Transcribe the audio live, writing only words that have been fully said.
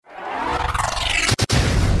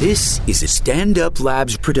This is a Stand Up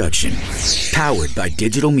Labs production, powered by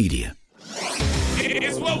digital media.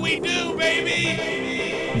 It's what we do,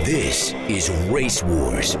 baby! This is Race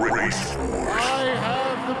Wars. I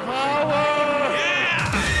have the power! Yeah!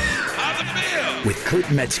 How's it feel? With Kurt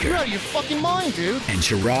Metzger. You're out of your fucking mind, dude. And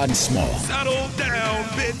Sherrod Small. Settle down,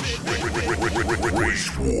 bitch!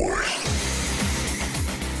 Race Wars.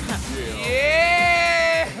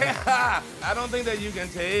 Yeah! I don't think that you can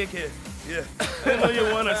take it. Yeah. I know you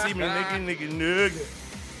want to see me nigga.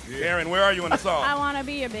 Aaron, where are you in the song? I want to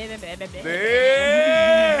be a baby.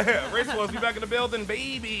 Yeah! Race Wars, be back in the building,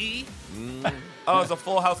 baby. Oh, it's a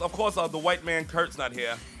full house. Of course, the white man Kurt's not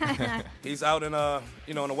here. He's out in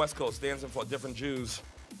in the West Coast dancing for different Jews.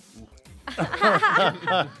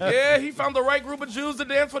 Yeah, he found the right group of Jews to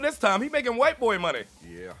dance for this time. He making white boy money.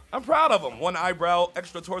 Yeah. I'm proud of him. One eyebrow,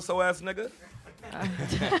 extra torso ass nigga.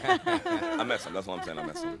 I miss him. That's what I'm saying. I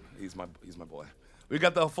miss him. He's my boy. We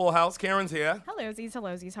got the full house. Karen's here.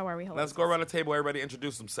 Hellosies. How are we? Let's go around the table. Everybody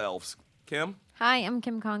introduce themselves. Kim? Hi, I'm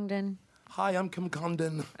Kim Congdon. Hi, I'm Kim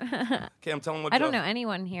Condon. Kim, tell them what I don't know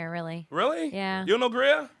anyone here, really. Really? Yeah. You don't know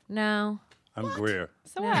Greer? No. I'm Greer.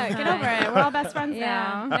 So what? Get over it. We're all best friends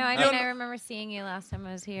Yeah. now. No, I mean, I remember seeing you last time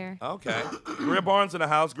I was here. Okay. Greer Barnes in the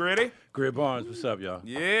house. Gritty? Greer Barnes, what's up, y'all?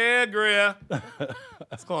 Yeah, Greer.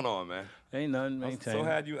 What's going on, man? Ain't nothing, I'm maintain. so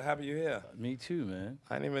happy you're here. Me too, man.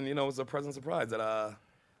 I didn't even, it was a pleasant surprise that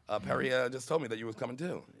Perry just told me that you was coming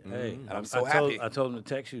too. Hey, And I'm so happy. I told him to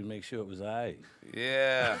text you to make sure it was all right.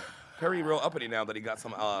 Yeah. Perry real uppity now that he got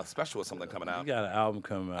some special or something coming out. You got an album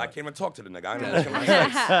coming out. I can't even talk to the nigga. I ain't looking at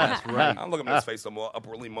his face. That's right. I'm looking at his face no more.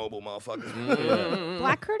 Upwardly mobile motherfucker.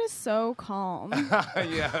 Black Kurt is so calm.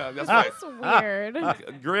 Yeah, that's right. That's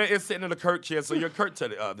weird. Greer is sitting in the Kurt chair, so you're Kurt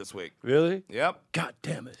this week. Really? Yep. God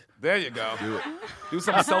damn it. There you go. Do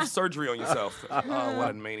some self-surgery on yourself. Oh,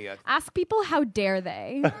 what a maniac. Ask people how dare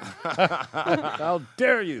they. How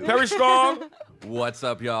dare you? Perry Strong. What's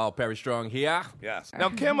up, y'all? Perry Strong here. Yes. Now,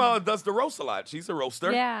 Kim does the roast a lot. She's a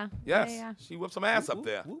roaster. Yeah. Yes. Yeah. She whips some ass up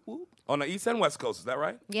there. On the East and West Coast, is that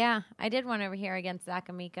right? Yeah, I did one over here against Zach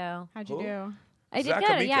Amico. How'd you do? I did Zach good.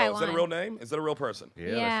 Amico. Yeah, I Is that a won. real name? Is that a real person?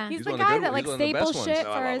 Yeah. He's He's the one of guy good that ones. like He's one of the staples best shit ones.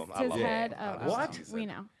 No, I for love his, him. I love him. head. I Oh, love him. we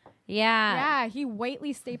know. Yeah. Yeah, he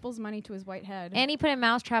whitely staples money to his white head. And he put a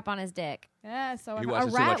mousetrap on his dick. Yeah, so He a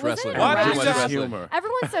watches too rat much was wrestling. it? Why A don't rat you Too just- much trap. humor.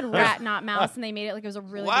 Everyone said rat, not mouse, and they made it like it was a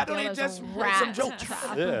really Why big deal. don't It they was a just rat write some jokes?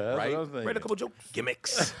 trap. Yeah, that's Right. what I'm thinking. Write a couple jokes.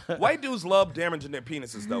 Gimmicks. White dudes love damaging their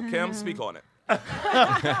penises, though. Kim, speak on it.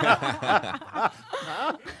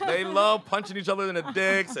 They love punching each other in the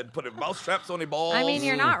dicks and putting mouse traps on their balls. I mean,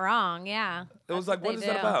 you're not wrong. Yeah. It was That's like, what they is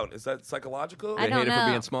that do. about? Is that psychological? I They don't hate it know. for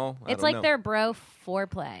being small? I It's don't like know. their bro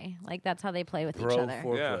foreplay. Like that's how they play with Bro each other.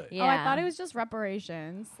 foreplay. Yeah. Oh, I thought it was just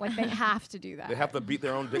reparations. Like they have to do that. They have to beat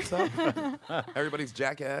their own dicks up? Everybody's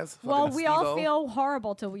jackass. Well, fucking we all Steve-O. feel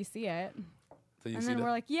horrible till we see it. Till you And see then that? we're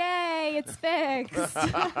like, yay, it's fixed.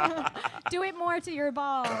 Do it more to your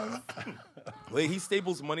balls. Wait, he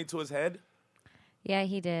staples money to his head? Yeah,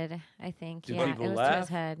 he did. I think. Did Yeah, people it was to laugh? his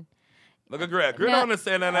head. Look at Greg. Greg No. don't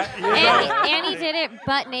understand that. And he did it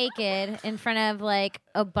butt naked in front of like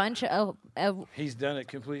a bunch of. He's done it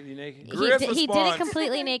completely naked. Greer's He did response- it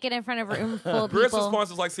completely naked in front of a room full of Grier's people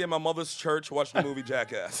response is like seeing my mother's church watch the movie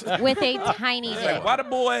Jackass. with a tiny dick. Like, why the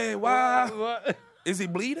boy? Why? What? Is he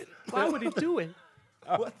bleeding? Why would he do it?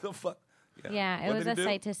 What the fuck? Yeah, it What was did a he do?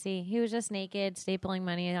 sight to see. He was just naked, stapling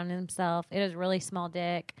money on himself. It was a really small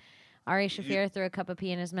dick. Ari Shafir threw a cup of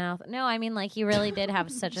pee in his mouth. No, I mean, like, he really did have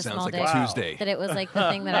such a Sounds small like dick a Tuesday. that it was like the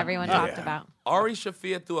thing that everyone talked about. Ari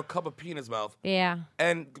Shafir threw a cup of pee in his mouth, Yeah.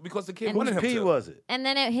 and because the kid And wanted him Whose pee to. was it? And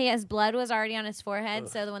then his blood was already on his forehead,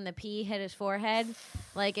 so that when the pee hit his forehead,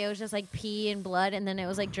 like, it was just like pee and blood, and then it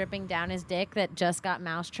was like dripping down his dick that just got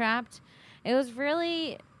mouse trapped. It was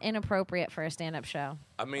really inappropriate for a stand-up show.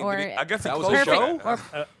 I mean, Or- I guess That it was a closed show?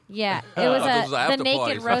 it. Yeah, it was thought this was an the after party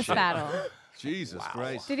naked for roast shit. battle. Jesus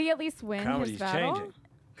Christ. Did he at least win Comedy's his battle? changing.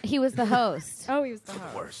 He was the host. Oh, he was the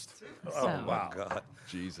host. Worst. So, Oh God.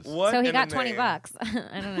 Jesus. What? so he in got the $20. name?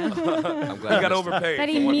 I don't know. I'm glad He I got missed it. overpaid. That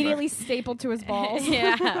he for one immediately thing. stapled to his balls.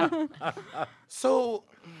 Yeah. So,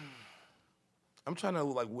 I'm trying to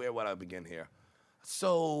like where would I begin here?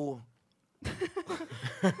 So,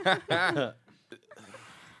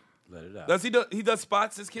 Let it out. does he does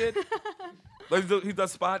spots? This kid. Like, he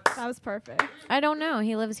does spots. That was perfect. I don't know.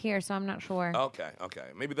 He lives here, so I'm not sure. Okay.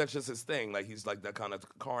 Maybe that's just his thing. Like he's like that kind of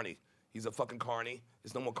carny. He's a fucking carny.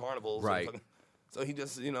 There's no more carnivals. Right. So he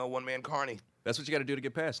just one man carny. That's what you got to do to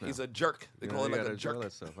get past now. He's a jerk. They call it you like a gotta do all jerk.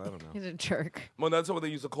 that stuff. I don't know. He's a jerk. Well, that's what they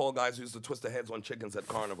used to call guys who used to twist their heads on chickens at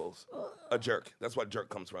carnivals. A jerk. That's what jerk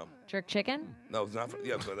comes from. Jerk chicken? No, it's not.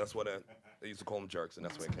 Yeah, so that's what. They used to call them jerks, and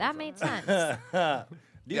that's where it came That from. made sense.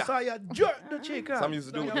 This how you jerk the chicken. Some used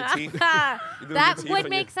to do it with your teeth. You do it with your That teeth would and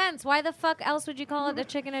make sense. Why the fuck else would you call it a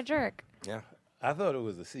chicken a jerk? Yeah. I thought it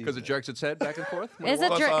was a season. Because it jerks its head back and forth? Is a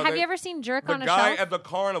Plus, jerk? Have they- you ever seen jerk The on a guy shelf? at the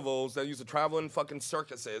carnivals that used to travel in fucking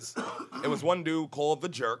circuses, it was one dude called the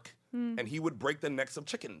Jerk, and he would break the necks of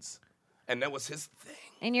chickens. And that was his thing.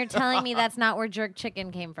 And you're telling me that's not where jerk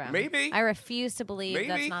chicken came from? Maybe. I refuse to believe that's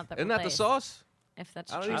Maybe. not the Isn't that the place, sauce? If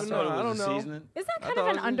that's I don't true. I even thought know. I it was don't a know. seasoning. Is that kind thought of it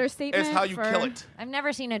an was- understatement? It's how you for, kill it. I've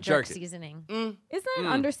never seen a jerk Jerk it. seasoning. Isn't that an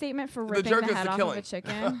understatement for ripping jerk the is head the off killing. of a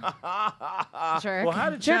chicken? Jerk. Well, how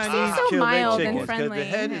do Jerk Chinese seems so kill mild their and chickens? Because the friendly,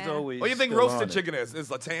 head is yeah. always. What do you think still roasted on it. chicken is? Is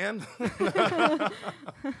Latan?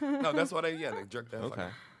 No, that's what they jerk that. Okay.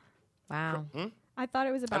 Wow. I thought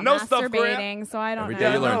it was about know stuff, Graham. masturbating, so I don't Every know. day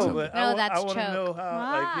Yeah, you learn no, something. but No, I that's want to choke. know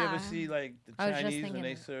how. Like, you Why? ever see like the I was just Chinese thinking when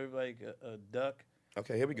they that. serve like a duck?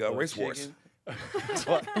 Okay, here we go. or Race wars. chicken?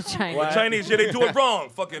 The Chinese. Why? Chinese, yeah, they do it wrong.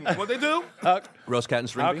 Fucking, what they do? Roast cat and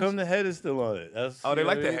string How beans? come the head is still on it? That's, Oh, they you know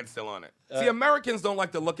like what I their mean? head still on it. See, Americans don't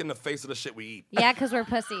like to look in the face of the shit we eat. Yeah, because we're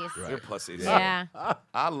pussies. We're pussies. Yeah.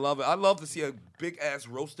 I love it. I love to see a big ass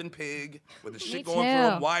roasting pig with the shit Me going through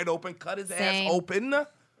him too. wide open, cut his Same. ass open,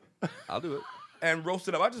 I'll do it. and roast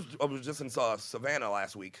it up. I was just in Savannah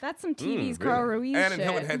last week. That's some TV's Carl Ruiz And in shit.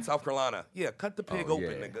 Hilton Head, South Carolina. Yeah, cut the pig Oh,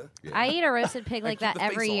 open, yeah. nigga. Yeah. I eat a roasted pig like keep that the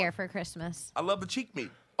face every on. year for Christmas. I love the cheek meat.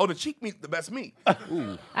 Oh, the cheek meat, the best meat.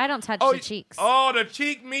 I don't touch Oh, the cheeks. Oh, the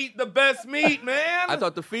cheek meat, the best meat, man. I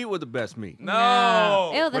thought the feet were the best meat.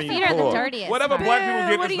 no. Ew, the When you feet are the pull. dirtiest. Whatever part. black people What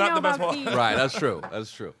get do is you not know the best about part. feet? Right, that's true.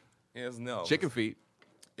 That's true. Yes, no. Chicken feet.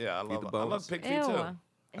 Yeah, I the love bones. pig feet Ew. too.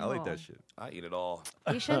 I like Ew. that shit. I eat it all.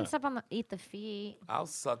 You shouldn't step on eat the feet. I'll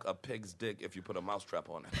suck a pig's dick if you put a mousetrap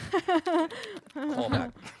on it. Call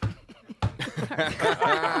back.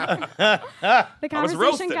 The was conversation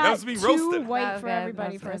roasted. That got was me too roasted. white That was for good.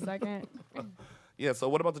 everybody That for a was second. Yeah, so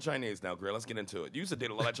what about the Chinese now, girl? Let's get into it. You used to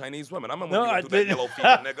date a lot of Chinese women. I remember No, when you I went through that didn't. yellow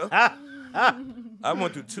fever, nigga. I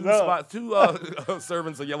went through two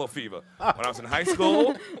servings of yellow fever when I was in high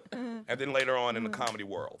school, and then later on in the comedy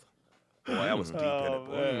world. Boy, I was deep in it,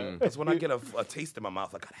 boy. Because when I get a taste in my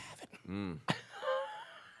mouth, I gotta have it.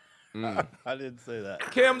 I didn't say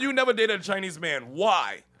that. Cam, you never dated a Chinese man.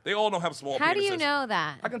 Why? They all don't have small penises. How do you know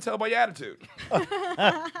that? I can tell by your attitude.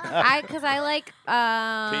 Because I like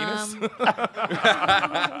Penis.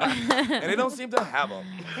 And they don't seem to have them.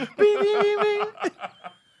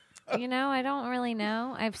 You know, I don't really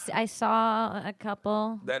know. I saw a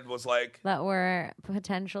couple That was like, that were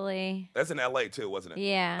potentially. that's in L.A. too, wasn't it?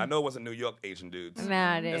 Yeah. I know it wasn't New York Asian dudes. No,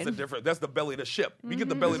 That's the dude. different. That's the belly of the ship. We get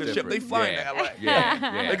the belly of the It's ship. They different. fly Yeah. into L.A.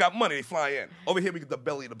 Yeah. They got money. They fly in. Over here, we get the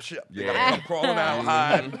belly of the ship. They Yeah. gotta come crawling out,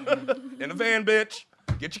 hide in the van, bitch.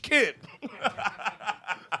 Get your kid.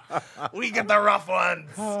 We get the rough ones.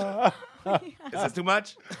 Is this too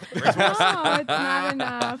much? No, it's not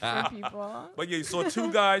enough for people. But yeah, you saw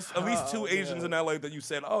two guys, at least two Asians in LA that you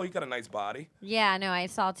said, oh, he got a nice body. Yeah, no, I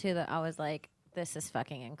saw two that I was like, this is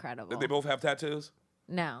fucking incredible. Did they both have tattoos?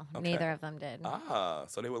 No, neither of them did. Ah,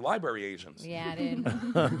 so they were library Asians. Yeah, dude.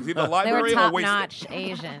 Is he the They were library or top wasted? notch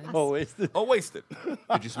Asians. Oh, wasted. Oh, wasted.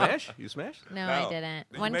 Did you smash? You smashed? No, No. I didn't.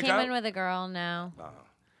 Did you One make came out? in with a girl. No.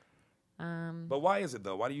 But why is it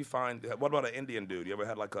though? Why do you find? What about an Indian dude? You ever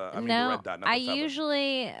had like a? I mean, the No, red dot, not I the feather.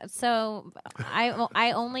 usually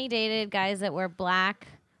I only dated guys that were black,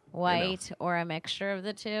 white, or a mixture of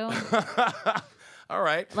the two, All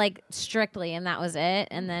right. like strictly, and that was it.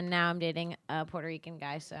 And then now I'm dating a Puerto Rican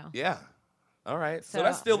guy. So Yeah. All right. So So,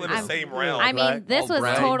 that's still in the I'm- same realm. I mean, Black, this all was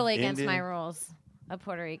brown, totally against my Indian. rules. A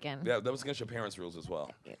Puerto Rican. yeah, that was against your parents' rules as well.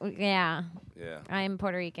 Yeah, Yeah. I'm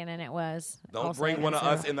Puerto Rican, and it was. Don't also bring one of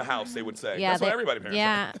against us in the house. They would say. Yeah, That's what they- everybody parents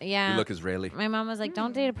Yeah, say. yeah. You look Israeli. My mom was like,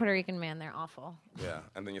 "Don't date a Puerto Rican man; they're awful." Yeah.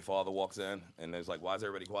 And then your father walks in, and there's like, why is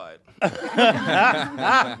everybody quiet?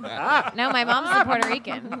 No, my mom's a Puerto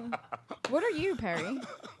Rican. What are you, Perry?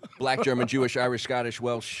 Black, German, Jewish, Irish, Scottish,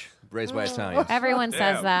 Welsh, raised by Italians. Everyone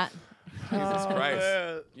says Damn. that. Jesus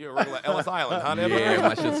Christ. You're a regular Ellis Island, huh? Yeah,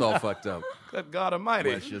 my shit's all fucked up. Good God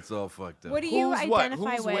Almighty. My shit's all fucked up. What do you Who's what?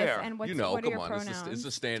 identify Who's with, where? and what's, You know, what are come your on. pronouns? It's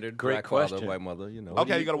a standard Great black question. father, white mother, you know.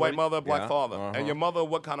 Okay, you got a white mother, black Yeah, father. uh-huh. And your mother,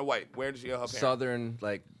 what kind of white? Where did she her parents? Southern,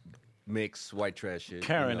 like, mix white trash shit.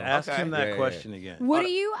 Karen, you know. ask Okay. him that Yeah. question again. What do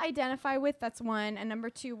you identify with? That's one. And number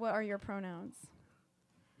two, what are your pronouns?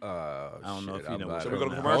 I don't know if you know what Should we go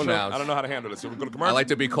to Pronouns. commercial? Pronouns. I don't know how to handle this. Should we go to commercial? I like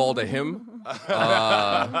to be called a him.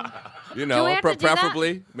 You Do we know, have to do that?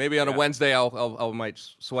 preferably. Maybe on a Wednesday, I might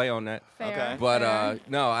sway on that. Fair. Okay. But fair.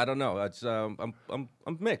 no, I don't know. It's I'm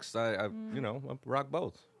mixed. I you know, I rock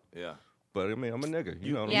both. Yeah. But I mean, I'm a nigga.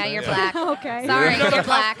 You know what Yeah, I'm you're saying? black. Okay. Sorry, No, you're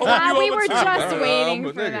black. hold you we over were too. just I'm waiting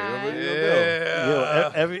a for nigga.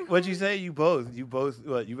 that. Yeah. What'd you say? You both,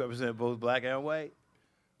 what, you represent both black and white?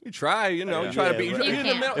 You try, you know, you try to be. Yeah, You're in the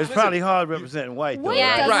can't. middle. It's Listen, probably hard representing white, though. White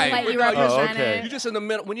Yeah, doesn't right. let you Oh, represent okay. it. You're just in the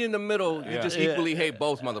middle. When you're in the middle, you just Yeah. equally hate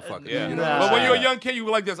both motherfuckers. Yeah. You know? Nah. But when you're a young kid, you were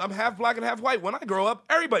like this. I'm half black and half white. When I grow up,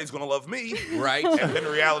 everybody's gonna love me. Right? And in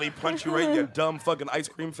reality, punch you right in your dumb fucking ice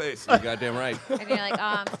cream face. You goddamn right. And you're like,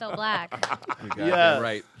 oh, I'm still black. You goddamn Yeah.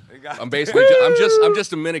 right. got- I'm basically I'm just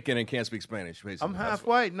Dominican and can't speak Spanish. Basically. I'm half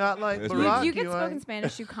white, not like That's Barack. You get right? spoken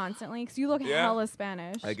Spanish to constantly because you look Yeah. hella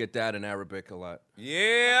Spanish. I get that in Arabic a lot.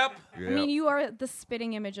 Yep. Yeah. I mean, you are the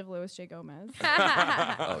spitting image of Louis J. Gomez.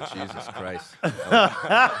 Oh Jesus Christ!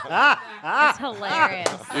 It's hilarious.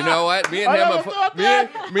 You know what? Me and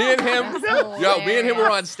him, me and him, yo, me and him were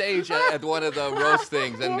on stage at one of the roast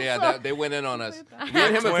things, and yeah, they went in on us. Me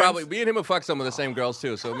and him have fucked some of the same girls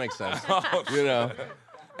too, so it makes sense. You know.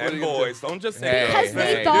 And boys, don't just say Hey, Because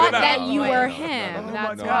they hey, thought get it that out. you No, were no, him. no.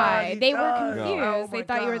 That's Oh my why. God, They were no. confused. Oh They my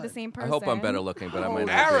thought you were God. the same I person. hope I'm better looking, but I might not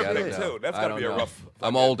be. I Arabic, don't know. too. That's I gotta don't be a know. rough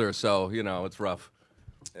I'm fucking- older, so you know it's rough.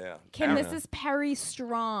 Yeah. Kim, this is Perry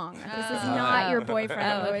Strong. This is not your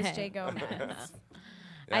boyfriend, Oh, Louis okay. J. Gomez.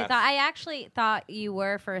 Yeah. I actually thought you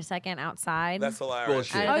were for a second outside. That's hilarious.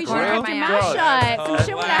 Bullshit. Oh, you should have Corner of kept your my mouth eye. shut. Some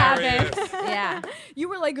shit would happen. Yeah. You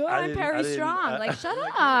were like, oh, I I'm didn't- Perry I didn't- Strong. I- Like, shut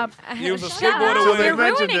up. He was a Shut skateboard up. away. You're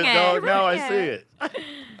mentioned ruining it, it. dog. Now I Ruining see it. it.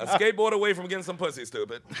 A skateboard away from getting some pussy,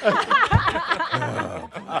 stupid.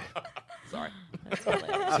 Sorry.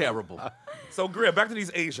 Terrible. So, Greer, back to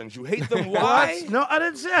these Asians. You hate them. Why? No, I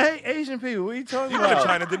didn't say I hate Asian people. What are you talking You go to about?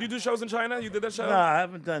 China. Did you do shows in China? You did that show? Nah, I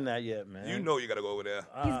haven't done that yet, man. You know you got to go over there.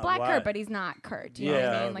 He's black why? Kurt, but he's not Kurt. Do you know what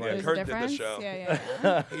I Yeah, mean? Like, yeah, there's Kurt a did the difference. show.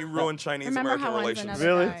 Yeah. He ruined Remember Chinese-American how one's relations. another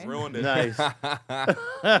Really? guy. Ruined it.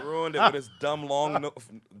 Nice. Ruined it with his dumb long.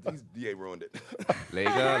 Yeah, ruined it.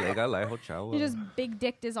 Lega, laiho, chao. He just big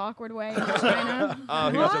dicked his awkward way in China.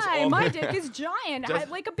 He was just Why? all- My dick is giant,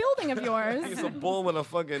 like a building of yours. He's a bull in a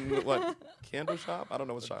fucking what? Candle shop? I don't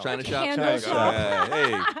know what's shop. China shop. Candle China shop.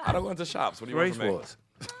 Hey, I don't go into shops. What do you Race want from me? wars.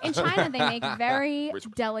 In China, they make very Rich-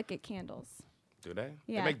 delicate candles. Do they?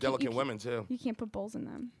 Yeah, They make you delicate can't- women too. You can't put bowls in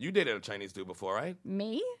them. You dated a Chinese dude before, right?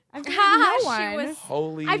 Me? I've dated Ha, no she one. was-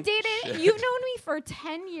 Holy. I've dated. shit. You've known me for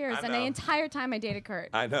 10 years, I and the know. entire time I dated Kurt.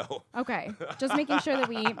 I know. Okay, just making sure that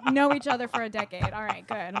we know each other for a decade. All right,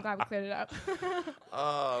 good. I'm glad we cleared it up.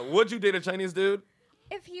 Would you date a Chinese dude?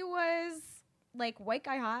 If he was like white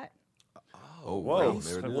guy hot, oh, Whoa.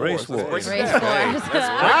 race Race wars. wars. Race Down. wars. Break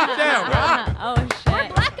it down, bro. Oh,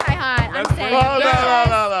 shit. black guy hot. I'm Let's saying. break Oh, it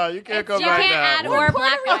down. no. You can't go You back can't now. add or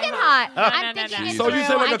black Puerto Rican hot. I'm no, thinking no. it So you through.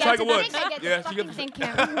 said like I a get Tiger to Woods. think, I get to Yeah, fucking you get- think,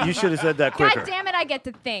 Kim. You should have said that quicker. God damn it, I get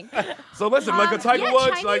to think. So listen, like a Tiger yeah, Woods,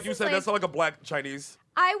 Chinese like you is said, like- that's like a black Chinese.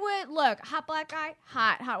 I would look hot black guy,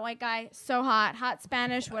 hot white guy, so hot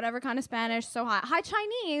Spanish, whatever kind of Spanish, so hot. Hot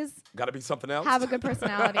Chinese Got to be something else. have a good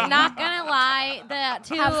personality. Not gonna lie, the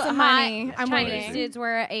two Have some hot money. I'm Chinese waiting. dudes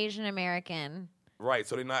were Asian American. Right.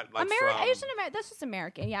 So they're not like Asian American. That's just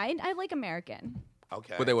American. Yeah, I like American.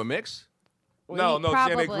 Okay. But they were mixed. no,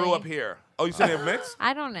 saying they grew Probably. up here. Oh, you said they're mixed?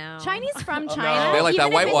 I don't know. Chinese from China. They like that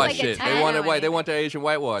even if it's whitewash like shit. Italian. They wanted know white. They anything. want the Asian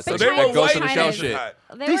whitewash. But So they China- were Goes white to the and show Asian shit. hot.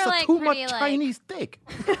 They These were are like too pretty much like Chinese dick.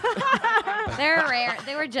 they were rare.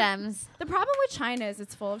 They were gems. The problem with China is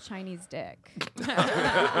it's full of Chinese dick.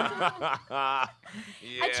 Yeah.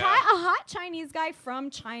 A hot Chinese guy from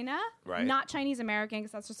China, Right. not Chinese American,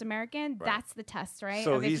 because that's just American. That's the test, right?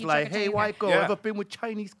 So of if he's you like, check a hey, Chinese white guy. girl, Yeah. ever been with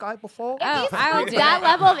Chinese guy before? Oh, I would do That it.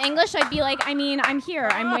 level of English, I'd be like, I mean, I'm here,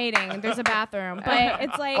 I'm waiting. There's a bathroom, but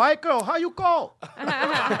it's like, White girl, how you go?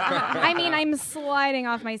 I mean, I'm sliding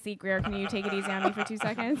off my seat, Greer. Can you take it easy on me for 2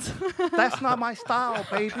 seconds? That's not my style,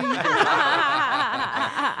 baby.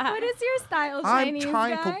 What is your style, I'm Chinese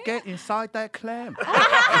trying guy? to get inside that clam.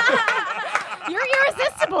 You're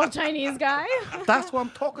irresistible, Chinese guy. That's what I'm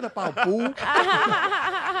talking about, boo.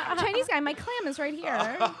 Chinese guy, my clam is right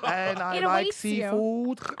here. And I It like awaits you.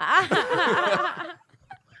 seafood.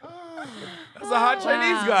 That's a hot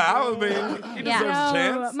Chinese guy. I mean, he Yeah. deserves a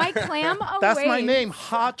chance. My clam awaits. That's my name,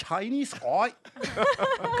 hot Chinese guy.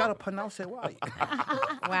 You gotta pronounce it right.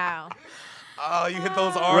 Wow. Oh, you hit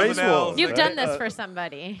those R's Race and L's. wars. You've done this for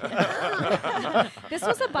somebody. This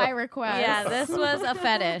was a buy request. Yeah, this was a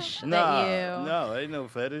fetish that you. No, ain't no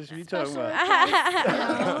fetish. What you talking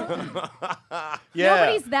about?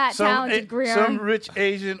 Nobody's Yeah. that talented, Greer. Some rich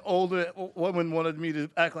Asian older woman wanted me to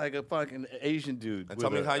act like a fucking Asian dude. And with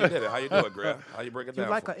tell me her. how you did it. How you do it, Greg? How you break it You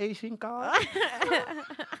down? like for an Asian guy?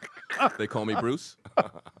 They call me Bruce.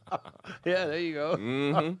 Yeah, there you go.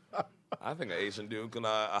 Mm-hmm. I think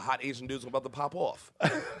a hot Asian dude's about to pop off.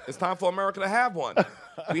 It's time for America to have one.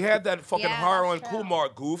 We had that fucking Yeah, Harlan that's true. Kumar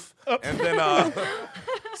goof, and then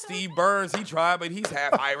Steve Burns, he tried, but he's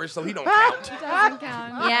half Irish, so he don't count. Doesn't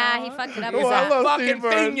count. Yeah, he fucked it up. Oh, I love Fucking Steve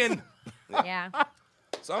Burns. Finian. Yeah.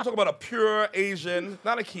 So I'm talking about a pure Asian,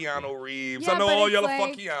 not a Keanu Reeves. Yeah, I know but all it's y'all like-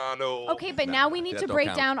 fuck Keanu. Okay, but now we need that to don't break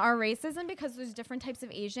count. down our racism because there's different types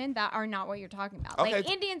of Asian that are not what you're talking about. Okay. Like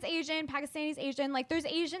Indians Asian, Pakistanis Asian. Like there's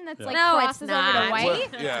Asian that's like No, it's crosses over to not. white.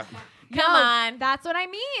 Yeah. Come on. That's what I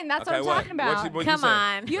mean. That's Okay, what I'm talking about. What'd you Come say?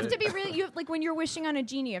 on. You have to be really, like when you're wishing on a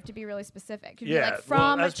genie, you have to be really specific. You'd be Yeah, like well,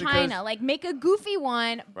 from that's China, because- like make a goofy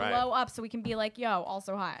one, Right. blow up so we can be like, yo,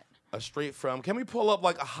 also hot. A straight from. Can we pull up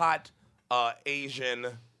like a hot Asian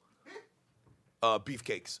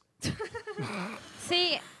beefcakes?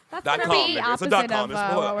 See, That's Dot gonna com, be the nigga. It's a opposite dot com. of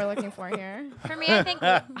It's pull what up. we're looking for here. for me, I think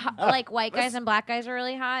like white guys and black guys are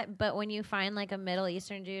really hot, but when you find like a Middle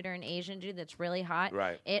Eastern dude or an Asian dude that's really hot,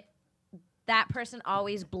 Right. that person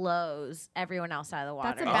always blows everyone else out of the water.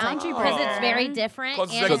 That's a boundary because it's breaker. very different. 'Cause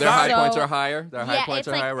it's and So their high so- points are higher. Their high yeah, points it's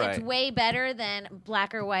are like higher, right? it's way better than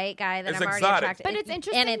black or white guy that It's I'm already exotic. attracted. But it's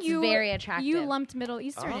interesting and it's you very attractive. You lumped Middle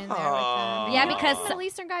Eastern in there with Oh. them. Yeah, You know because- Middle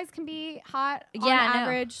Eastern guys can be hot on Yeah, I know.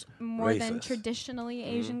 average more than Racist. traditionally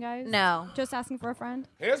Asian guys. No. Just asking for a friend.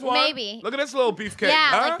 Here's one. Maybe. Look at this little beefcake. yeah,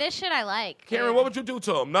 huh? like this shit I like. Karen, what would you do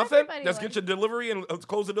to him? Nothing? Everybody Just likes get your delivery and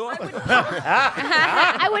close the door?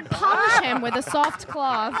 I would polish him with a soft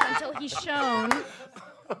cloth until he's shown.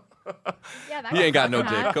 Yeah, that He ain't got no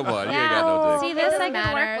fucking dick. hot. Come on, he ain't got no dick. See, this I Doesn't can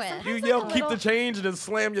matter. work with. Sometimes You like yell, a keep the little- change, and then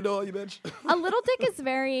slam your door, you bitch. A little dick is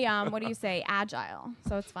very, what do you say, agile.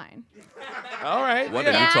 So it's fine. All right. What yeah.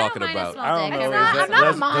 are you Yeah, I don't talking mind a about? small I don't dick. know. It's Is not- that- I'm not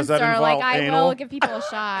a does that monster. involve Like I anal? will give people a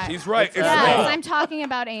shot. He's right. It's Yes, small. I'm talking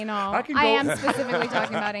about anal. I can I go- am specifically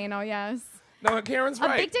talking about anal. Yes. No, Karen's A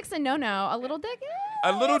right. big dick's a no-no. A little dick.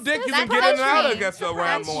 A little dick, you That's can get in and out true. of gets around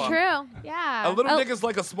That's more. true. Yeah. A little Oh. dick is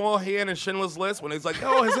like a small hand in Schindler's List when it's like,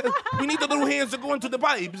 oh, we need the little hands to go into the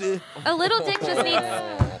pipes. A little dick just needs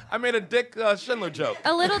I made a Dick Schindler joke.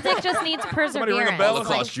 a little dick just needs ring a perseverance. bell?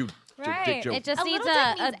 Holocaust, you Right. dick joke. It just a needs little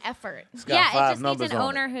a, dick needs effort. got yeah. It five just needs numbers an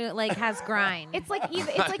on owner who like has grind. It's like either.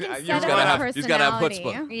 It's like You instead just of gotta a have- He's got to have personality.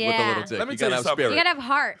 chutzpah with the Yeah. little dick. Let me You tell got to you have something. You spirit. gotta have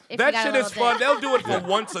heart. If That you got shit a is little fun. dick. They'll do it for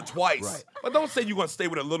once or twice. But don't say you're going to stay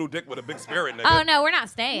with a little dick with a big spirit, nigga. Oh no, we're not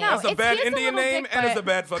staying. No. That's a it's- bad he has a Indian little name dick, and it's a but-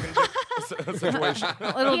 bad fucking dick situation.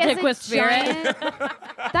 little He has dick a with spirit. giant-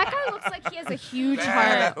 That guy looks like he has a huge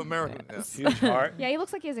heart. Bad American. Yeah. Huge heart. Yeah, he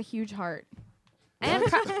looks like he has a huge heart. And he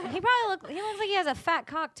probably looks like he has a fat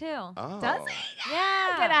cock too. Oh. Does he?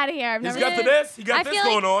 Yeah. Get out of here. I've He's never got to this. He got I this feel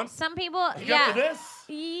going like on. some people, He yeah. got to this.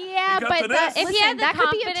 Yeah, got but to that, this. If he listen, had the that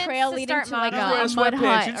could be a confidence trail to leading start to like modeling. a Wearing mud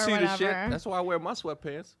sweatpants, hut you or see the shit. whatever. That's why I wear my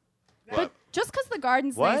sweatpants. But just because the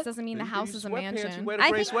garden's What? nice doesn't mean the You house use is a sweatpants, You mansion. wear the I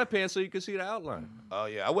gray think- sweatpants so you can see the outline. Oh,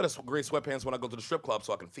 yeah. I wear the gray sweatpants when I go to the strip club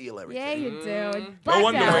so I can feel everything. Yeah, you do. No Black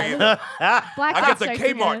wonder out. why. Black I out get the strikes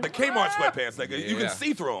again. Kmart sweatpants, nigga. You Yeah. can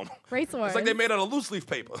see through them. Great sword. It's like they made out of loose leaf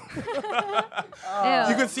paper. Ew.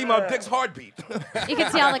 You can see my dick's heartbeat. You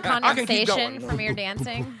can see all the can keep condensation going. from your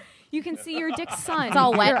dancing. You can see your dick's sun. It's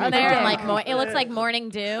all wet Your in other there, dick. and like it looks like morning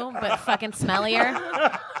dew, but fucking smellier.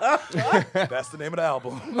 That's the name of the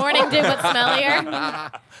album. Morning dew, but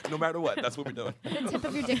smellier. No matter what, that's what we're doing. The tip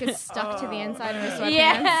of your dick is stuck to the inside of your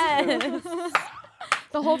sweatpants. Yes.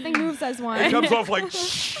 The whole thing moves as one. It comes off like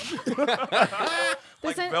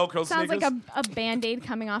This like Velcro sounds like sneakers. a Band-Aid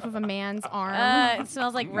coming off of a man's arm. It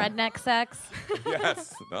smells like redneck sex.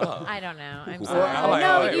 yes. No. I don't know. I'm I sorry. like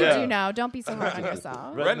no, it. you yeah. do know. Don't be so hard on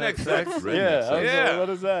yourself. Redneck sex. Yeah. I was Yeah. like, what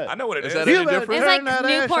is that? I know what it is. Is that You any better different? It's like turn that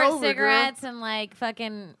ass Newport over, girl. cigarettes and like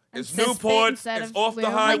fucking. It's Spit Newport. instead It's of off the blue.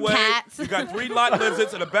 highway. Like cats. You got 3 lot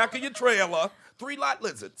lizards in the back of your trailer. 3 lot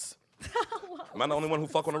lizards. Am I the only one who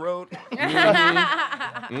fuck on the road?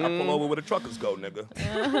 I pull over where the truckers go, nigga.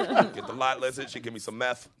 Get the lot lizard. She give me some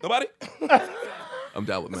meth. Nobody? I'm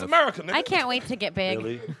down with It's meth. America, nigga. I can't wait to get big.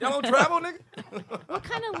 Really? Y'all don't travel, nigga? What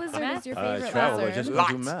kind of lizard is your I favorite travel. I lizard? just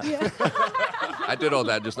don't do Lots. math. I did all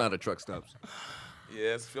that, just not at truck stops.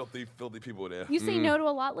 Yeah, it's filthy people there. You say no to a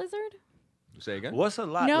lot lizard? Say again? What's a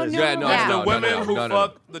lot? No, lizard? Yeah, no, Yeah. The no, women no, who no, no,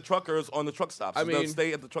 fuck the truckers on the truck stops. I They'll mean,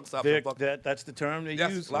 stay at the truck stop They're- and fuck. that's the term they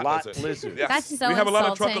Yes, use. lot Lot lizard. lizard. Yes. That's so We have a lot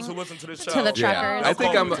of insulting truckers who listen to this show. to the Yeah, truckers. I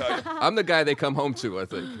think They'll I'm call me, tell you. I'm the guy they come home to. I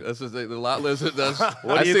think this is the lot lizard does.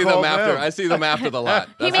 What I do you see call them after. them? I see them after the lot.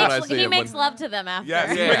 He That's what I makes see. he them makes when- love to them after.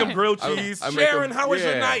 Yes, you Yeah. make them grilled I cheese. make Sharon, 'em- how was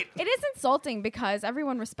your yeah. night? It is insulting because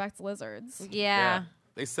everyone respects lizards. Yeah.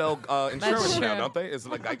 They sell insurance now, don't they? Is it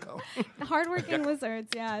like Geico? Hardworking lizards.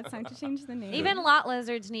 Yeah, it's time to change the name. Even lot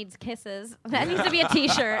lizards needs kisses. That needs to be a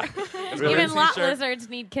T-shirt. Really? Even lot T-shirt lizards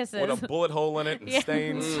need kisses. With a bullet hole in it and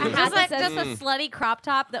stains. Just a slutty crop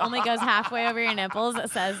top that only goes halfway over your nipples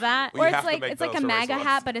that says that. We or have to make it's like a those MAGA erase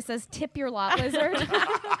hat, ones. but it says "Tip your lot lizard."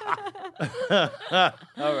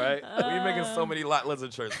 All right. We're making so many lot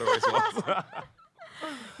lizard shirts for race ones.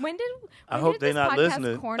 When did I hope did they're this not podcast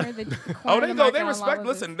listening. Corner the Oh, corner they the go. market They on lot respect.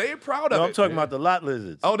 lizards? Listen, they're proud of No, it. I'm talking about the lot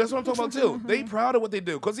lizards. Oh, that's what I'm talking about too. They proud of what they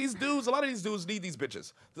do, cause these dudes, a lot of these dudes need these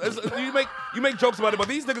bitches. You make jokes about it, but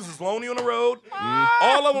these niggas is lonely on the road.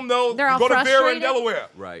 All of them know. They're You all go to Vera in frustrated. Delaware.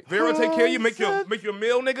 Right. Vera take care of you, make your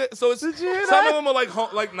meal, nigga. So it's some of them are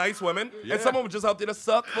like nice women, and some of them are just out there to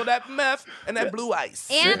suck for that meth and that blue ice.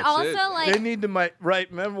 And That's also, it. like, They need to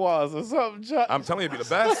write memoirs or something. Chuck. I'm telling you, it'd be the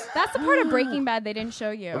best. That's the part of Breaking Bad they didn't show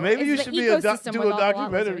you. Maybe is you the should do a ecosystem with all the lot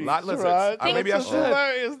documentary. Lot lizards. Right? Maybe I That's should.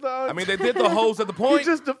 hilarious, dog. I mean, they did the holes at the He point.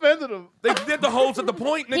 just defended him. They did the holes at the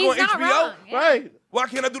point, nigga, he's on not HBO. wrong. Yeah. Right. Why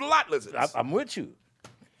can't I do the lot lizards? I'm with you.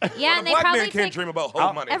 Yeah, and they Black probably man can't take dream about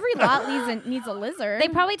whole money. Every lot needs a lizard. they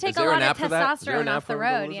probably take a there lot an of app for that? Is there an testosterone app off the for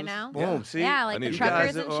road, lizards? you know? Boom. See? Yeah, I like need the to-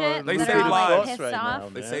 truckers You and guys shit. are- They that save are all, like, lives pissed right off. now.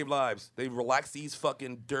 They man. save lives. They relax these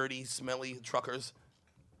fucking dirty, smelly truckers.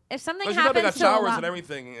 If something Because you know they got happens to a showers lot, and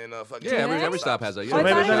everything in fucking. Yeah, every they? stop has that. So I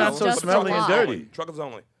maybe thought they're it not was so just smelly a and lot. dirty. Truckers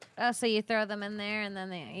only. oh, so you throw them in there and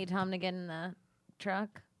then you tell them to get in the truck.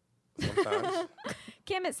 Sometimes.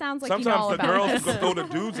 Kim, it sounds like you know all Sometimes the about girls this. can throw the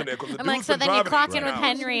dudes in there because the I'm dudes like, so been then you driving clock these in with hours.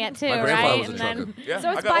 Henry at 2, My grandfather right? was a And trucker. then Yeah, So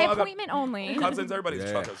I it's got- by I got appointment only. Cousins, everybody's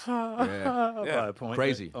Yeah. truckers. Yeah. By Yeah. appointment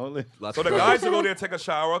Crazy. Only. Lots So of the truckers. guys will go there, take a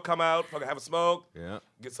shower, come out, fucking have a smoke, Yeah.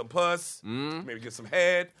 get some puss, maybe get some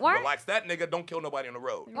head, Why- relax that nigga, don't kill nobody on the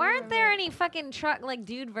road. Why aren't there any fucking truck, like,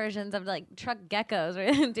 dude versions of, like, truck geckos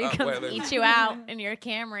where the dude comes well, and eats you out in your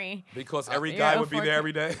Camry? Because every yeah, guy would be for- there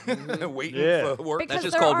every day waiting Yeah. for work. Because That's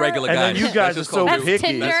just there called are- regular And guys. then you guys That's just are so called That's picky.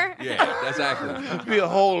 Tinder. Yeah, exactly. Be a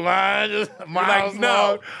whole line, just miles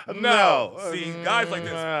no, long. no. See, guys like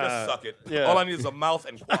this, just suck it. Yeah. All I need is a mouth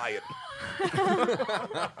and quiet.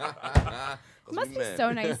 Must be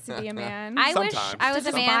so nice to be a man. I wish Sometimes. I was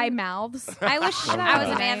a Just buy man. mouths. I wish I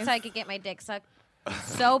was a man Nice. so I could get my dick sucked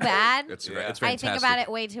so bad. It's Yeah. it's I fantastic. think about it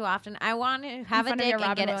way too often. I want to have a In front of dick your and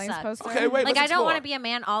Robin get it Williams sucked. poster. Okay, wait, Like, let's I don't want to explore. be a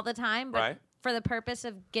man all the time, but Right. for the purpose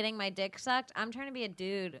of getting my dick sucked, I'm trying to be a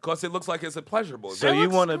dude. Because it looks like it's a pleasurable. So It you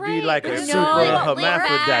looks want to be great. like a No, super I want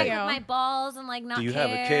hermaphrodite. with my balls and like not Do you care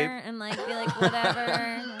have a cape? and like be like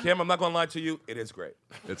whatever. Kim, I'm not going to lie to you. It is great.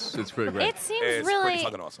 It's pretty great. It seems It's really pretty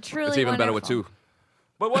fucking awesome. truly It's even better with wonderful. two.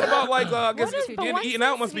 But what about, like, I guess What is the one eating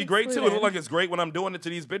out must thing be great, too. It excluded? looks like it's great when I'm doing it to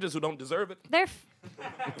these bitches who don't deserve it. No,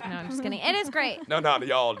 I'm just kidding. It is great. No,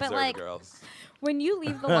 y'all But, deserve like- it, girls. When you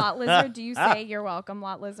leave the lot lizard, do you say "You're welcome,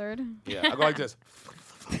 lot lizard"? Yeah, I go like this.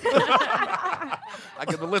 I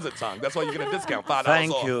get the lizard tongue. That's why you get a discount, $5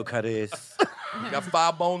 Thank off. you, Caris. You got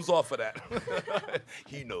 5 bones off for that.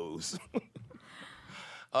 He knows.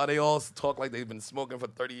 They all talk like they've been smoking for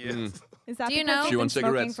 30 years. Is that Do you because know? you've Chewing been smoking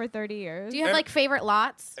cigarettes. for 30 years? Do you have like favorite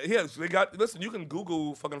lots? Yes, they got. Listen, you can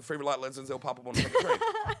Google fucking favorite lot lizards. They'll pop up on the fucking screen.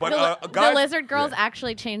 But The guys, lizard girls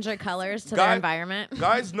actually change their colors to their Guy- environment.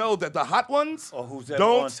 guys know that the hot ones Or who's that on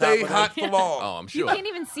don't top stay of that? hot for long. Oh, I'm You sure. can't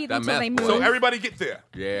even see That them until they meth move. boy. So everybody get there.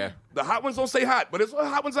 Yeah. The hot ones don't stay hot, but there's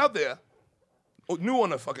hot ones out there. Oh, new on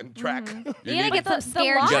the fucking track. You You gotta need get to- some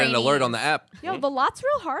scared lot- You got an training. alert on the app. Yo, the lot's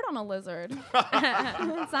real hard on a lizard.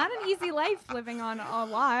 It's not an easy life living on a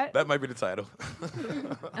lot. That might be the title.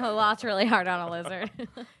 A lot's really hard on a lizard.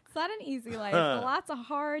 It's not an easy life. The lot's a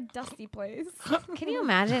hard, dusty place. Can you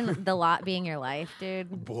imagine the lot being your life,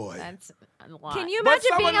 dude? Boy. That's a lot. Can you But imagine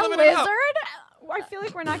being someone a living it up. lizard? I feel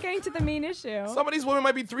like we're not getting to the main issue. Some of these women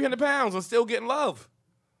might be 300 pounds and still getting love.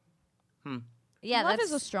 Yeah, Love that's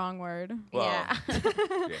is a strong word. Well, yeah.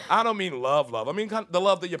 Yeah. I don't mean love. I mean the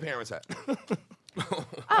love that your parents had.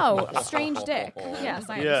 Oh, strange dick. Yes,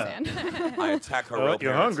 I Yeah. understand. I attack her real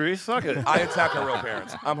You're parents. hungry. Suck it. I attack her real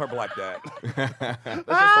parents. I'm her black dad. That's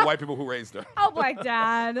just the white people who raised her. Oh, black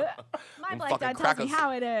dad. My Them black fucking dad tells me crackers.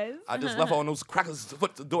 how it is. I just left all those crackers to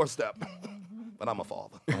put the doorstep. But I'm a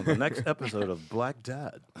father. On the next episode of Black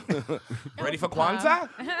Dad. Ready for Kwanzaa?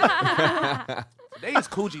 Today is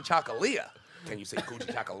Kuji Chakalia. Can you say Kuji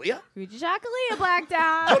Chakalia? Gucci Chakalia, black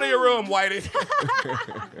dad. Go to your room, Whitey.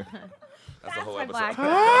 That's the whole my episode. black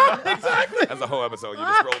dad. That's the whole episode. You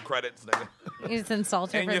just roll credits, nigga. You just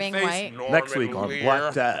insult her In for your being face, white. Norman Next week on Lear.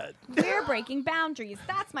 Black Dad. We're breaking boundaries.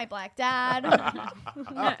 That's my black dad.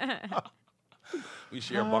 We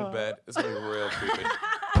share a bunk bed. It's gonna be real creepy.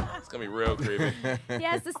 It's gonna be real creepy. He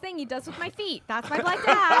has this thing he does with my feet. That's my black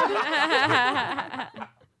dad.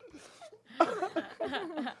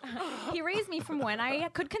 He raised me from when I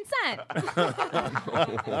could consent.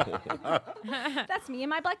 That's me and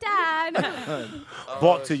my black dad.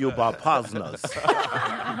 Brought to you by Posner's.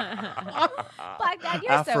 Black dad,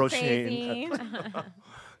 you're Afro so Sheen. crazy.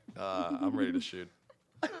 I'm ready to shoot.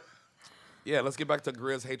 Yeah, let's get back to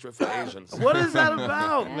Greer's hatred for Asians. What is that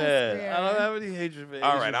about, man? Greer. I don't have any hatred for Asian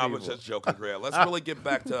All right, I was people. just joking, Greer. Let's really get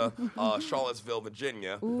back to Charlottesville,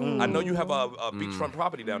 Virginia. I know you have a beachfront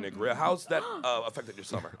property down there, Greer. How's that affected your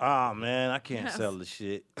summer? Ah, man, I can't sell the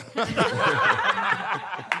shit.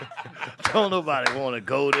 Don't nobody want to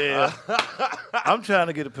go there. I'm trying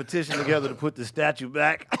to get a petition together to put the statue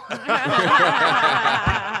back.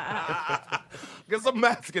 Get some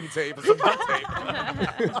masking tape and some duct tape.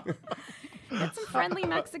 Get some friendly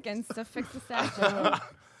Mexicans to fix the statue.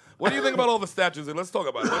 What do you think about all the statues? And let's talk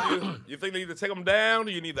about it. What do you think they need to take them down?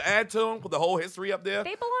 Do you need to add to them? Put the whole history up there?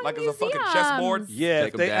 They belong like in it's a fucking chessboard? museums. Yeah, Take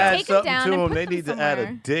if 'em they down. add Take 'em something down to and them, put they them need to add a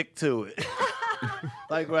somewhere. dick to it.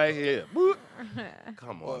 Like right here. Boop.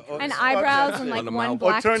 Come on. And eyebrows and like On the one mouth. Or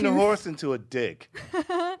black turn the tooth. horse into a dick.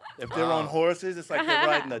 If they're on horses, it's like they're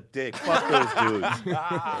riding a dick. Fuck those dudes.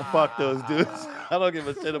 Fuck those dudes. I don't give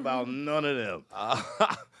a shit about none of them.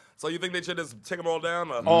 So you think they should just take them all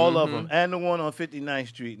down? All of them. And the one on 59th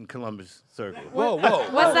Street in Columbus Circle. Whoa, whoa.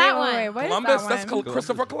 What's that one? What is Columbus? that That's one?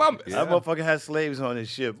 Christopher Columbus. That motherfucker had slaves on his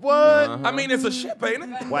ship. What? I mean, it's a ship, ain't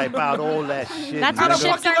it? Wipe out all that shit. That's How what the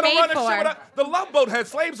nigga. ships fuck you are gonna run made a ship for. without... The Love Boat had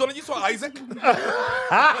slaves on it. You saw Isaac? You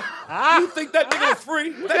think that nigga was free?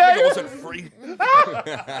 That nigga wasn't free.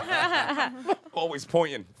 Always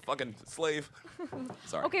pointing. Fucking slave.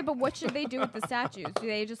 Sorry. Okay, but what should they do with the statues? Do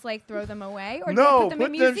they just like throw them away, or do No, they put them put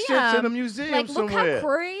in them museums? shits in a museum Like, look somewhere. how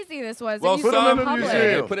crazy this was. Well, and you put saw them in it a public.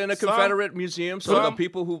 museum. Yeah, put in a Some- Confederate museum so Some- the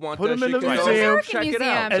people who want put that them in shit the can go museum. check it out.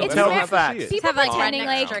 Museum. And It's tell American the facts. People Have like pretending rednecks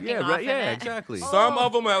like jerking Yeah, off right. in Yeah, it. exactly. Some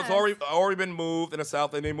of them has already been moved in the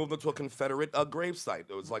South, and they moved them to a Confederate gravesite.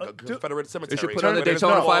 It was like a Confederate cemetery. They should put But on the there's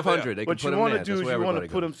Daytona no wall there. 500. They can What put you them want there. to do That's is where you want to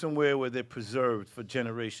everybody put goes. them somewhere where they're preserved for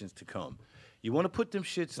generations to come. You want to put them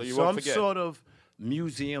shits in you won't some forget. sort of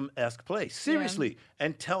museum-esque place. Seriously.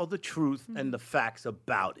 And tell the truth and the facts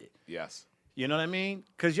about it. Yes. You know what I mean?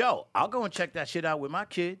 Because, yo, I'll go and check that shit out with my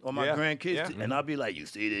kid or my Yeah, grandkids, yeah. and I'll be like, you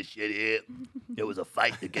see this shit here? There was a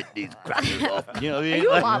fight to get these crackers off. You know what I mean? Are you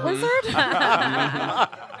a Like- lot lizard?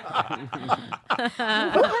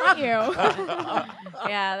 Who hurt you?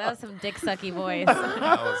 Yeah, that was some dick sucky voice.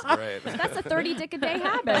 That was great. That's a 30 dick a day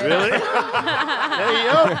habit. Really? There you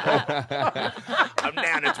go. I'm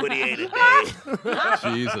down to 28 a day.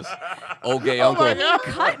 Jesus. Old gay uncle.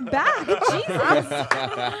 Cut back, Jesus.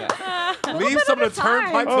 Leave some of the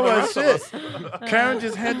turnpike for Oh, the my rest of shit. us. Karen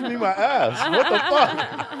just handed me my ass. What the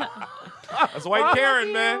fuck? That's white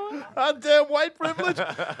Karen, man. Goddamn white privilege.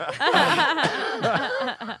 But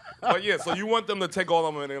yeah, so you want them to take all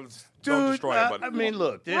of them and then don't Dude, destroy it. But I mean,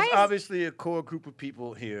 look, there's Why is- obviously a core group of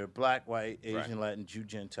people here, black, white, Asian, Latin, Jew,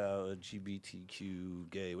 Gentile, LGBTQ,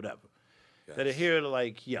 gay, whatever, that are here to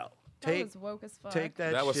like, yo, That take was woke as fuck. that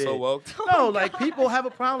that was shit. so woke. No, like people have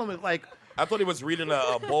a problem with like, I thought he was reading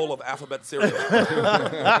a bowl of alphabet cereal.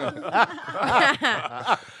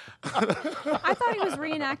 I thought he was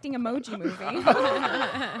reenacting Emoji Movie.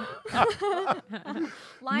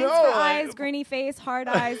 Lines No, for like- eyes, grinny face, hard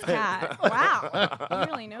eyes, cat. Wow. He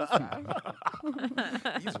really knows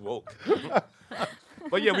stuff. He's woke.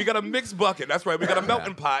 But yeah, we got a mixed bucket. That's right. We got a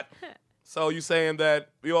melting pot. So you saying that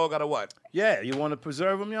we all got to what? yeah, you want to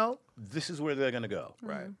preserve them, yo? This is where they're gonna go.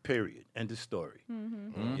 Right. Period. End of story.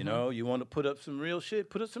 Mm-hmm. You know, you want to put up some real shit.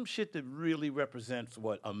 Put up some shit that really represents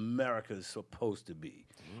what America is supposed to be.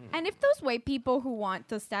 And if those white people who want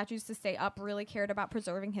the statues to stay up really cared about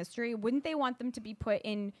preserving history, wouldn't they want them to be put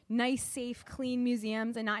in nice, safe, clean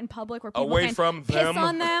museums and not in public where people Away can from piss them.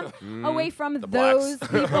 on them? Away from The those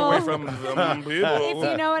blacks. people. Away from them people.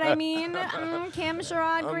 If you know what I mean. Cam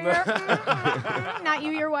Sherrod Greer. Not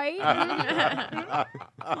you, you're white.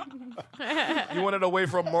 You want it away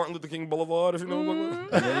from Martin Luther King Boulevard, if you know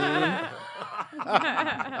what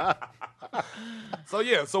So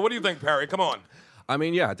yeah, so what do you think, Perry? Come on. I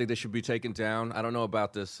mean, yeah, I think they should be taken down. I don't know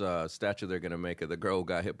about this statue they're going to make of the girl who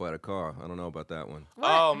got hit by the car. I don't know about that one.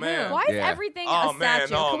 Oh, man. Why is Yeah. everything Oh, a man,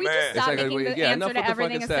 statue? oh, Can we man. just It's stop like making the yeah, enough answer with to the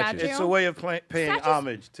everything a fucking statue. statue? It's a way of paying Statues-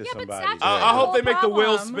 homage to yeah, but somebody. statues- I Yeah. hope they make the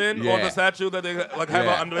wheel Problem. spin on Yeah. the statue that they like have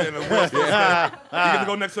Yeah. under it and the wheel still spin. You can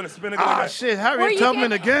go next to it and spin it. Like Ah, that. shit, Or Harriet you Tubman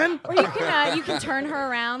can- again? Or you can turn her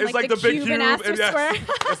around It's like like the big Cuban cube. Astor And yes, Square.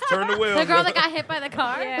 let's turn the wheel. The girl that got hit by the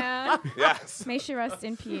car? Yeah. Yes. May she rest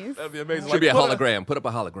in peace. That'd be amazing. Should be a put hologram. Put up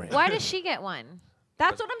a hologram. Why does she get one?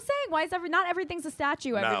 That's what I'm saying. Why is not everything's a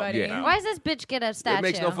statue, everybody? Yeah. Why does this bitch get a statue? It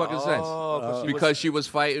makes no fucking sense. Because she was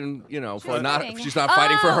fighting, you know, for fighting. she's not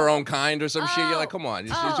fighting for her own kind or some shit. You're like, come on.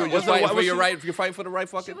 You're fighting for your right. You're fighting for the right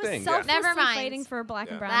fucking thing. Never mind. Fighting for black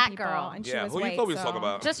and brown That people, girl. and she Yeah, was who white. you thought we was talking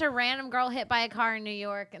about? Just a random girl hit by a car in New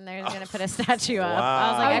York, and they're gonna put a statue up. Wow.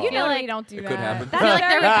 I was like, I you feel know like we don't do that. could happen. I feel like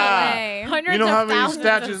there would LA. be hundreds You know how of many thousands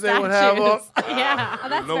statues of they would have up? Yeah. Oh,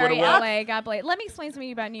 that's know what very it was? LA. God bless. Let me explain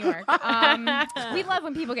something about New York. We love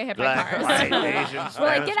when people get hit by Black, cars. white, Asian, We're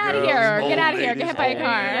like, get out of here. Get out of here. Get hit by a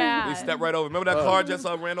car. Yeah. We stepped right over. Remember that car just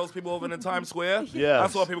ran those people over in Times Square? Yes. I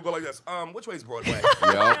saw people go like this. Which way's Broadway?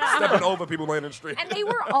 Yup. Stepping over people laying in the street. And they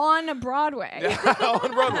were on Broadway.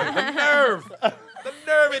 On Broadway. The nerve. The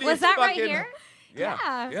nerve. And Was he's that right fucking- here?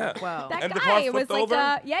 Yeah. Yeah. Wow. That And the guy car was flipped like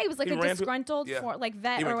over? he was like He a ran to- disgruntled yeah. like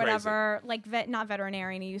vet He or went whatever, like not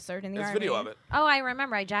veterinarian. He served in the There's army. video of it. Oh, I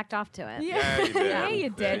remember. I jacked off to it. Yeah, you did. Yeah, you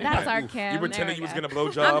did. That's our Kim. You pretended you was There getting we a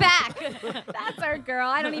blowjob. I'm back. go. That's our girl.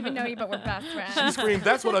 I don't even know you, but we're best She friends. screamed,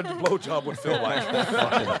 that's what a blowjob would feel like.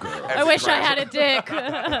 I wish I had a dick.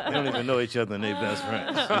 They don't even know each other and they best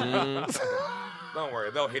friends. Don't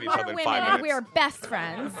worry, they'll hate each We're other in women. 5 minutes. We are best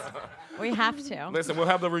friends. We have to. Listen, we'll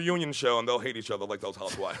have the reunion show and they'll hate each other like those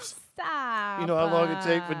housewives. Stop. You know how long it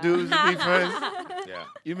take for dudes to be friends? Yeah.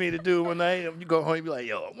 You meet a dude one night, you go home, you be like,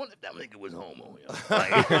 yo, I wonder if that nigga was homo. Yo.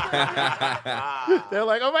 Like, they're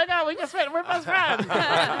like, oh my God, we're best friends.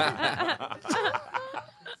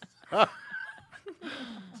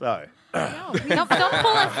 Sorry. Don't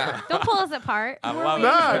pull us apart. I love it.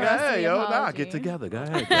 Nah, for go us ahead, the yo. Nah, apology. get together. Go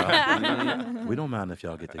ahead, y'all. We don't mind if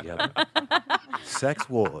y'all get together. Sex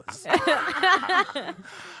wars. I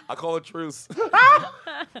call it truce.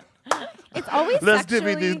 It's always Let's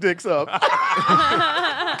sexually, divvy these dicks up.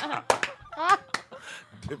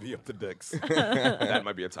 Divvy up the dicks. That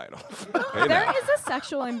might be a title. There is a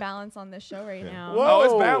sexual imbalance on this show right now. Whoa. Oh,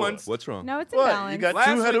 it's balanced. What's wrong? No, it's What? imbalanced. You got Last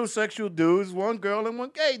two week- heterosexual dudes, one girl and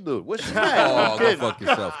one gay dude. What's your name? Oh, I'm go kidding. fuck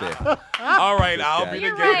yourself there. All right, I'll be the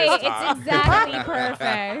You're gay right. this time. It's exactly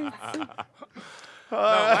perfect. No,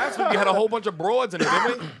 last week we had a whole bunch of broads in it,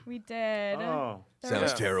 didn't we? We did. Oh. There Sounds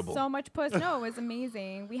was terrible. So much puss. No, it was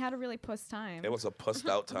amazing. We had a really puss time. It was a pussed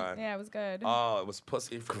out time. Yeah, it was good. Oh, it was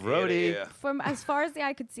pussy from Grody. ear to ear. From as far as the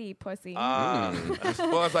eye could see, pussy. As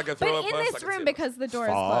far as I could but throw a in puss, I this could room see it. because the door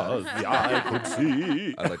is Far closed. as the eye could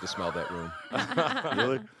see. I'd like to smell that room.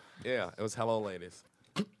 Really? Yeah, it was hello, ladies.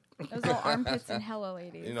 Those little armpits and hello,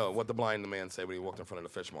 ladies. You know what the blind man said when he walked in front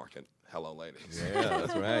of the fish market? Hello, ladies. Yeah,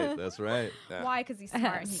 that's right. That's right. Yeah. Why? Because he's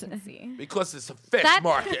smart and he can see. Because it's a fish That-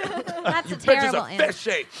 market. That's You a bitches terrible are answer. fish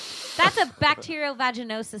shape. That's a bacterial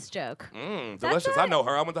vaginosis joke. Delicious. I know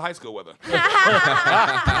her. I went to high school with her.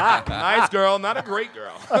 Nice girl, not a great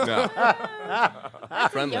girl.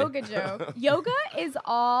 Friendly. Yoga joke. Yoga is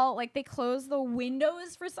all like they close the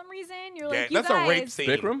windows for some reason. You're Yeah, like, you that's guys, a rape scene.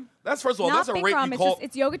 Bikram? That's first of all, Not that's a rape. Bikram. You It's call just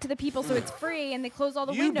it's yoga to the people, so it's free, and they close all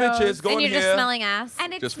the you windows. bitches go And in you're here. just smelling ass.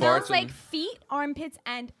 And it Just smells farts like and- feet, armpits,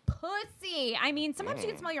 and pussy. I mean, sometimes you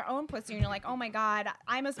can smell your own pussy, and you're like, oh my god,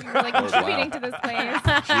 I must be really contributing to this place.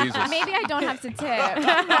 Jesus. Maybe I don't have to tip.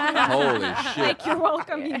 Holy shit. Like, you're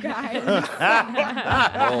welcome, you guys.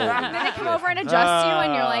 Holy And then they come over and adjust you,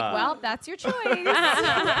 and you're like, well, that's your choice.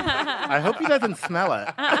 I hope he doesn't smell it.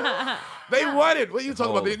 They want it. What are you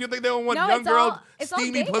talking Oh. about? You think they don't want No, young it's girl all- it's all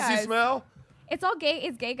steamy gay pussy guys. smell? It's all gay.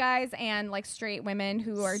 It's gay guys and like straight women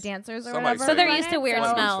who are dancers or Somebody whatever. said So they're that. used to weird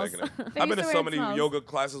So- smells. Faking it. They're I've been used in to so weird many smells. yoga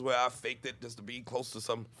classes where I faked it just to be close to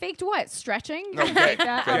some. Faked what? Stretching? No, You gay. faked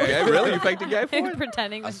that? Gay. Okay, really? You faked a gay for it?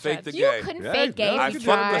 Pretending I to faked the stretch. You gay. couldn't Yeah, fake gay no, I if you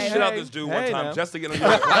fucked the tried. shit out this dude one Hey, time now. just to get in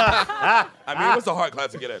yoga class. I mean, it was a hard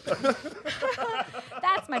class to get in.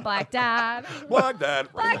 That's my black dad. Like that.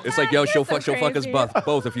 It's like, yo, she'll so fuck us crazy.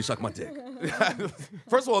 both if you suck my dick.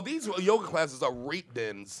 First of all, these yoga classes are rape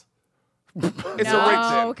dens. It's a rape No,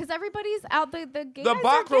 den. because everybody's out. The gay The guys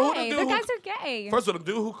Bakra, are who gay. the The dude guys who- are gay. First of all, the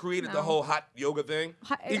dude who created the No. whole hot yoga thing,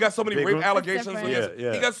 Hot- he got so many Big rape one? allegations It's against. different.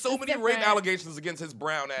 Yeah, He got so It's many rape different. allegations against his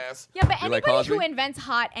brown ass. Yeah, but You like anybody who Cosby? invents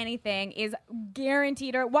hot anything is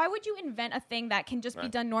guaranteed. Or why would you invent a thing that can just be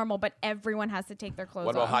done normal, but everyone has to take their clothes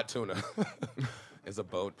What about off? hot tuna? It's a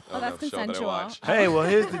boat. that's show that I consensual. watch. Hey, well,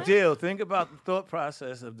 here's the deal. Think about the thought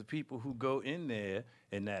process of the people who go in there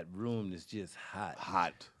and that room is just hot.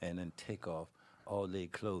 Hot. And then take off all they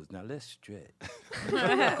clothes. Now let's stretch.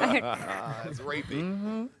 It's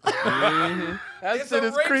rapey. That It's shit a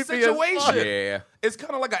is rape creepy as fuck. situation. Yeah. It's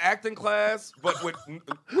kind of like an acting class, but with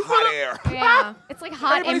hot air. Yeah, it's like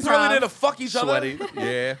hot Everybody's improv. really there to fuck each Sweaty. other.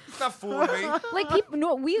 Yeah. It's not fooling me. Like people,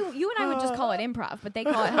 no, you and I would just call it improv, but they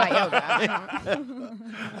call it hot yoga.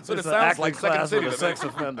 That's what it It's an sounds acting like. Second class City. with a to me. sex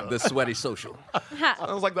offender. The sweaty social.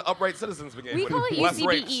 Sounds like the Upright Citizens Brigade. We with call it less UCB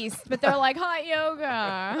rapes. East, but they're like hot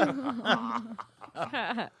yoga.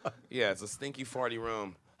 Yeah, it's a stinky, farty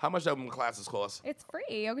room. How much do them classes cost? It's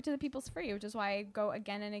free. Yoga to the People's free, which is why I go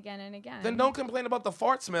again and again and again. Then don't complain about the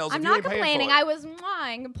fart smells. I'm if you not ain't paying complaining. for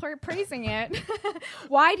it. I was praising it.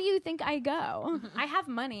 Why do you think I go? I have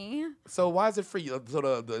money. So why is it free? So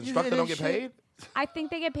the instructor don't get paid? I think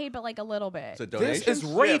they get paid, but like a little bit. It's a This donation. is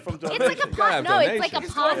rape. from It's like a gotta have no. It's like a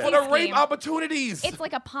donations. Ponzi For the rape scheme. opportunities. It's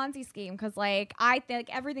like a Ponzi scheme because, like, I think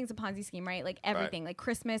everything's a Ponzi scheme, right? Like everything, like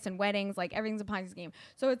Christmas and weddings, like everything's a Ponzi scheme.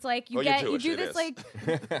 So it's like you Well, you're do Jewish, this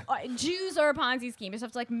it like Jews are a Ponzi scheme. You just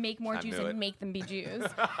have to like make more I Jews knew and it. make them be Jews.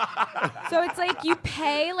 So it's like you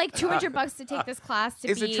pay like $200 to take this class to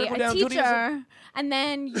Is it be trickle a down teacher, Judaism? and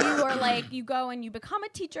then you are like you go and you become a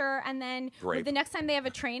teacher, and then Great. the next time they have a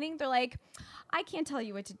training, they're like, I can't tell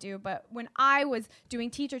you what to do, but when I was doing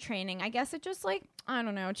teacher training, I guess it just like, I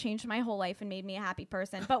don't know, changed my whole life and made me a happy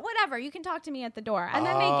person. But whatever, you can talk to me at the door. And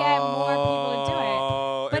then they get more people to do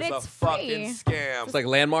Oh, it. But it's it's a fucking free. scam. It's like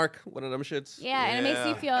Landmark, one of them shits. Yeah, and it makes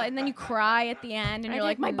you Yeah. feel, and then you cry at the end, and I you're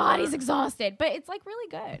like, my didn't body's know. exhausted. But it's like really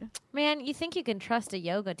good. Man, you think you can trust a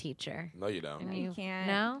yoga teacher? No, you don't. And You can't.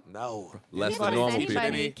 No. No. Less You than can't normal trust people.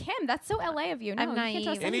 anybody. Kim, that's so LA of you. No, I'm you can't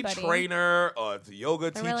trust naive. Any anybody. trainer or the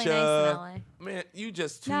yoga They're teacher, really nice in LA. man, you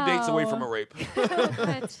just 2 dates away from a rape.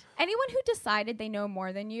 But Anyone who decided they know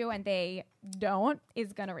more than you and they don't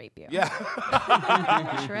is gonna rape you. Yeah,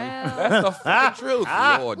 true. that's the fucking truth.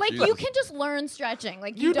 Lord Like Jesus. you can just learn stretching.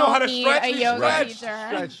 Like you, You know don't how to need stretch, a you yoga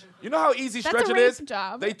stretch. teacher. You know how easy That's a stretching rape is?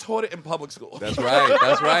 job. They taught it in public school. That's right.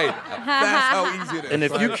 That's right. That's how easy it is. And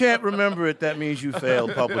if you can't remember it, that means you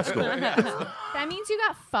failed public school. That means you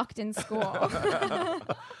got fucked in school.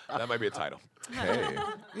 That might be a title. Hey.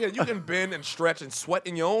 Yeah, you can bend and stretch and sweat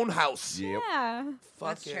in your own house. Yep. Yeah.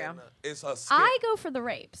 That's Fucking, true. It's a scam. I go for the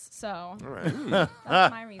rapes, so All right.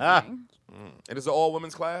 that's my reasoning. And it's an all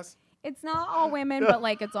women's class? It's not all women, but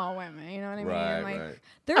like it's all women. You know what I mean? Right, Like right.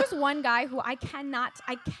 there's one guy who I cannot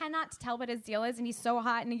tell what his deal is, and he's so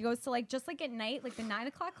hot, and he goes to like just like at night, like the 9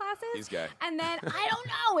 o'clock classes. He's gay. And then I don't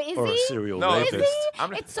know, is Or a he? serial No, Is rapist.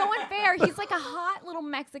 he? It's so unfair. He's like a hot little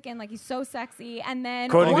Mexican, like he's so sexy. And then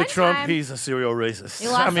According one to Trump, time, he's a serial racist. You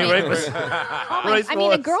lost I mean, me. rapist. I race mean, a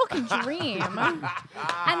wars. girl can dream.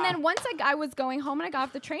 And then once I was going home and I got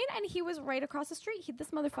off the train, and he was right across the street. This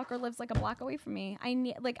motherfucker lives like a block away from me.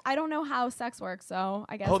 I don't know how sex works, so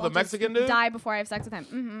I guess Oh, I'll the just Mexican dude? die before I have sex with him.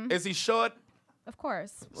 Hmm. Is he short? Of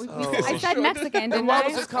course. Oh. I said Mexican, Then didn't why I?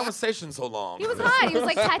 was this conversation so long? He was hot. He was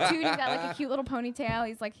like tattooed. He's got like a cute little ponytail.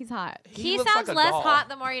 He's hot. He looks sounds like a less doll. hot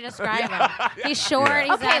the more you describe him. He's short.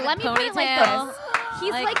 He's Okay, got let a me put it like ponytail. this.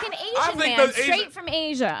 He's like an I Asian think man, the Asian- straight from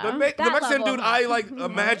Asia. The That Mexican level dude of I hot. like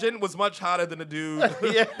imagined was much hotter than the dude.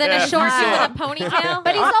 Then a short Yeah. dude with a ponytail.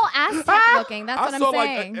 But he's all Aztec looking. That's what I I'm saw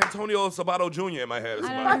saying. like Antonio Sabato Jr. in my head. or I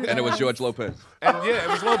something. don't know. And it was George Lopez. And yeah, it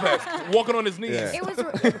was Lopez walking on his knees. Yeah. It was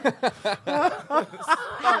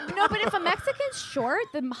no, but if a Mexican's short,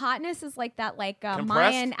 the hotness is like that, like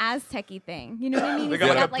Mayan Aztec-y thing. You know what I mean? They He's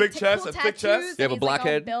got like a big chest, cool a thick tattoos, chest. They have and a he's, like, all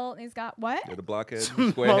blockhead? built, and he's got what? With a blockhead, square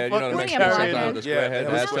head. You know what I mean? Motherfucker. Yeah, Sometimes with a Yeah, square they head.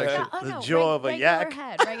 have a Aztec square shit. head. Oh, The no, jaw of a regular yak.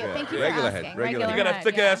 Head, regular. Thank you for Regular head, asking. regular He head. got a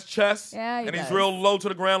thick ass chest. Yeah, he and he's does. real low to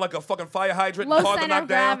the ground like a fucking fire hydrant. Low hard to center knock of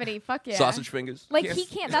down. gravity. Fuck yeah. Sausage fingers. Like Yes. he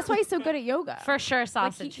can't. That's why he's so good at yoga. For sure, Like,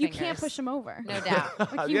 sausage you fingers. can't push him over. No doubt.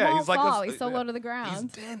 Like he Yeah, won't he's like fall. this- He's so yeah. low to the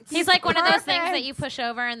ground. He's like one of those things Perfect. that you push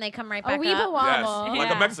over and they come right A back weeble up. Yes, wobble. like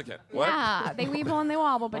Yeah. a Mexican. What? Yeah, they weeble and they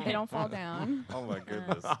wobble, but they don't fall down. Oh my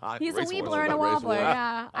goodness. He's a Race wars. weebler and a Race wobbler. wars.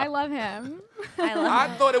 Yeah, I love him. I love I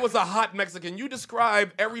thought it was a hot Mexican. You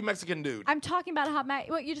describe every Mexican dude. I'm talking about a hot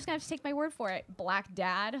Well, you're just gonna have to take my word for it. Black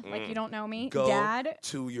dad, like you don't know me. Go Dad,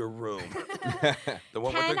 to your room. The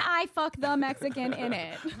one can with the, I fuck the Mexican in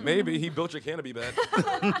it? maybe he built your canopy bed.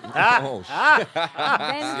 Oh, shit. Then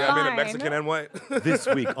Yeah, I mean a fine. Mexican and white. This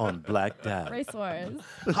week on Black Dad. Race wars.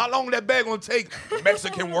 How long that bag gonna take,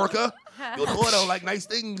 Mexican worker? Your daughter like nice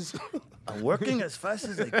things. I'm working as fast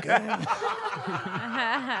as I can.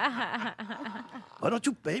 Why don't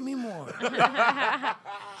you pay me more?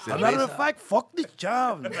 As a matter of fact, fuck this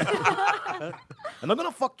job. I'm not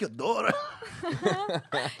gonna fuck your daughter.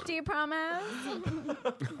 Do you promise?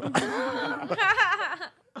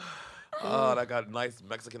 Oh, that got nice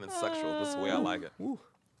Mexican and sexual. That's the way I like it.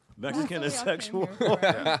 Mexican is That's what we sexual. all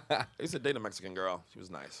came here for. I used to date a Mexican girl. She was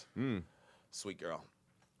nice. Sweet girl.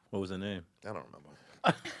 What was her name? I don't remember.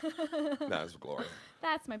 Nah, it was Gloria.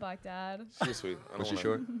 That's my black dad. She was sweet. I don't Was she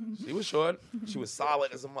remember. short? She was short. She was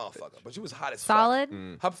solid as a motherfucker, but she was hot as Solid?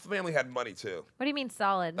 fuck. Her family had money too. What do you mean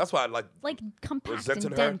solid? That's why I like Compact resented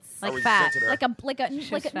and her. dense. I Like fat. resented her.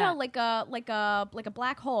 Like a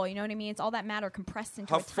black hole. You know what I mean? It's all that matter compressed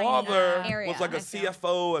into Her a tiny father area. was like a I feel.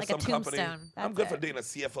 CFO Like at a some company. tombstone. I'm That's good for it. dating a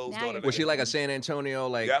CFO's Now daughter. you're- Was she like a San Antonio?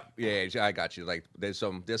 Like, Yep. yeah, I got you. Like, there's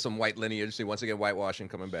some white lineage. See, once again, whitewashing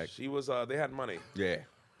coming back. She was. They had money. Yeah.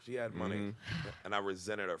 She had money, and I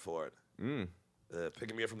resented her for it.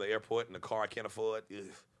 Picking me up from the airport in a car I can't afford. Ugh.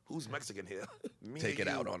 Who's Mexican here? Me Take or it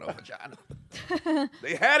you? out on a vagina.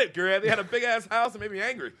 They had it, girl. They had a big ass house and made me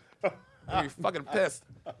angry. Made me fucking pissed.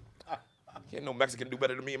 Can't no Mexican do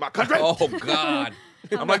better than me in my country. Oh God.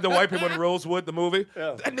 I'm like the white people in Rosewood, the movie.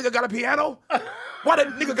 That nigga got a piano? Why that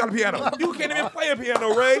nigga got a piano? You can't even play a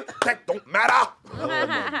piano, Ray. That don't matter.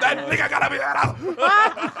 That nigga got a piano.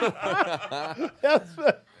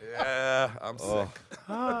 Yeah, I'm sick.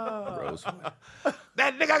 Rosewood.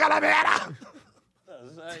 That nigga got a piano.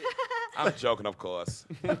 I'm joking, of course.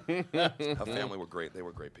 Her family were great. They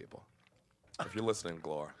were great people. If you're listening,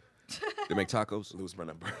 Glor, They make tacos. lose my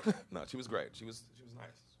number. No, she was great. She was nice.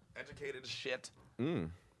 Educated as shit.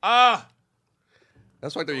 That's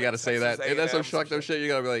fucked up. You got to say Texas that. And that's some A&M, some fucked up shit. You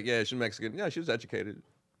got to be like, yeah, she's Mexican. Yeah, she was educated.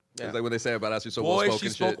 Yeah. It's like when they say about us, she's so Boy, well-spoken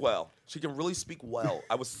she spoke shit. well. She can really speak well.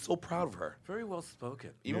 I was so proud of her. Very well spoken.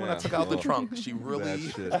 Even when I Yeah. took out the trunk, she really...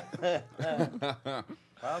 That shit.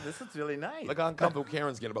 Wow, this is really nice. Look how uncomfortable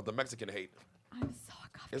Karen's getting about the Mexican hate. I'm so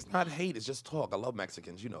uncomfortable. It's not hate, it's just talk. I love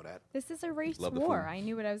Mexicans. You know that. This is a race Love the war. food. I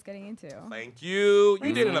knew what I was getting into. Thank you.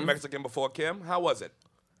 You dated a Mexican before, Kim. How was it?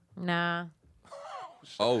 Nah.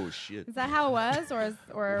 Oh shit. Is that how it was,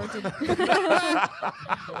 or did?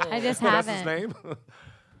 I just Oh, that's his haven't. name?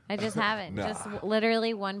 I just haven't. Nah. Just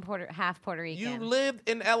literally half Puerto You Rican. lived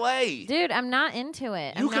in L.A. Dude, I'm not into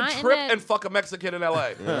it. You I'm can not trip into and fuck a Mexican in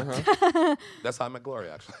L.A. That's how I met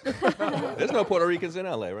Gloria, actually. There's no Puerto Ricans in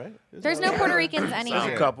LA, right? There's no Puerto Ricans There's a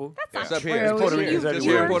anywhere. couple. That's not Except true. here. It's Puerto You- Ricans you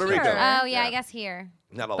everywhere in were Puerto Rico. sure. Oh yeah, I guess here.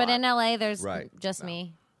 Not a But lot. in LA, there's Right. just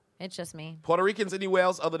me. It's just me. Puerto Ricans anywhere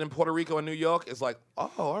else other than Puerto Rico and New York is like,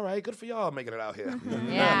 oh, all right, good for y'all making it out here.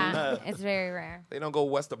 Yeah, it's very rare. They don't go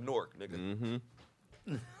west of Newark, nigga.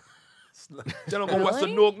 Mm-hmm. They don't go west of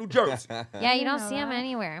Really? Newark, New Jersey. Yeah, you don't know see them that.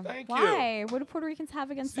 anywhere. Thank you. Why? What do Puerto Ricans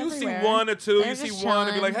have against You see everywhere? one or two, They're you see just one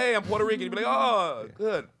and be like, chilling. hey, I'm Puerto Rican. You be like, oh,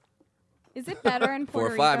 good. Is it better in 4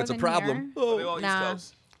 Puerto or 5, Rico it's a than problem. here? Oh, they all Nah. East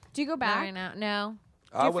Coast. Do you go Not back? right now. No.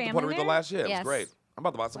 I your went to Puerto family Rico there? last year. It was Yes. great. I'm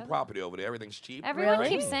about to buy some property over there. Everything's cheap. Everyone Really?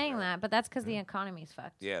 keeps saying that, but that's because the economy's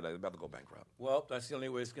fucked. Yeah, they're about to go bankrupt. Well, that's the only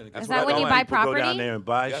way it's going to get. Is that when you buy People go down property? there and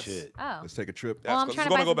buy Yes. shit. Oh. Let's take a trip. Yeah, Well, I'm it's trying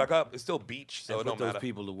going to to go buy back up. It's still beach, so And it put don't those matter.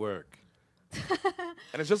 people to work.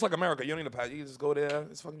 And it's just like America. You don't need a pass. You can just go there.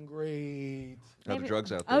 It's fucking great. How the Maybe-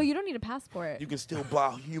 drugs out there. Oh, you don't need a passport. You can still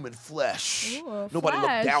buy human flesh. Ooh, Nobody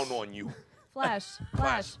flesh. look down on you. Flesh,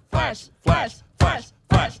 Flash, flesh, flash, flash,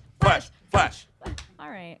 flash, flash, flash. All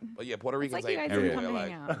right. But yeah, Puerto It's Ricans like you ain't guys didn't everywhere.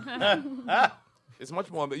 come to Like, hang out. it's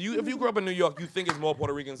much more. But if you grew up in New York, you think it's more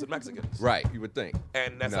Puerto Ricans than Mexicans. Right, you would think.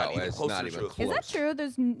 And that's No, not even it's close not to the even truth. close. Is that true?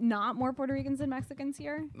 There's not more Puerto Ricans than Mexicans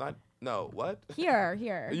here? No, what? Here.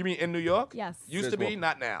 You mean in New York? Yes. Used There's to be, more.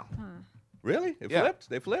 not now. Really? It Yeah. flipped?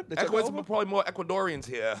 They flipped? They took There's over? probably more Ecuadorians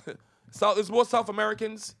here. So there's more South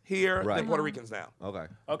Americans here Right. than Puerto Ricans now. Okay.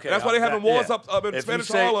 Okay, That's why they having wars up in If you Spanish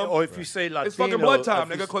say- Harlem. Or if you say Latino, It's fucking blood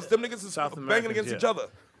time, if you nigga, because them niggas is South banging Americans, against yeah. each other.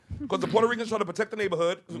 Because the Puerto Ricans trying to protect the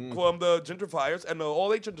neighborhood from the gentrifiers, and all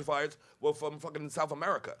they gentrifiers were from fucking South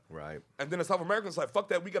America. Right. And then the South Americans like, fuck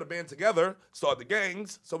that, we got to band together, start the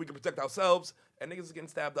gangs, so we can protect ourselves, and niggas is getting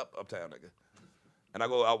stabbed up uptown, nigga. And I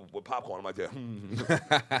go out with popcorn, I'm like, yeah,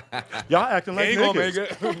 Y'all acting like they ain't gonna make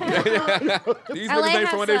niggas. it. These LA niggas ain't has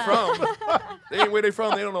from where they a- from. They ain't where they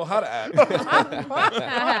from, they don't know how to act. Look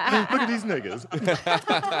at these niggas.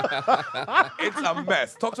 It's a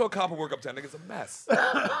mess. Talk to a cop who work uptown, nigga, it's a mess.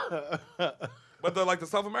 But the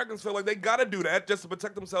South Americans feel like they gotta do that just to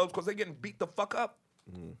protect themselves because they getting beat the fuck up.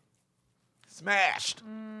 Smashed.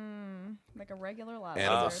 Like a regular Animals.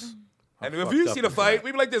 lobster. And if fucked you up see the with fight, that.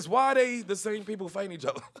 we be like this, why are they the same people fighting each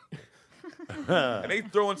other? And they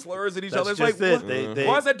throwing slurs at each That's other. It's just like, it. what- They-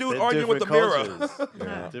 why is that dude they're arguing with the different mirror? cultures.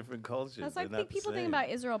 Yeah, different cultures. That's They're like not the people think same. about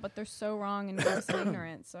Israel, but they're so wrong and gross and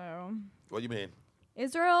ignorant. So What do you mean?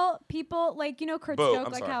 Israel people, like Kurt's Boo, joke,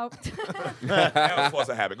 I'm like sorry. how That was force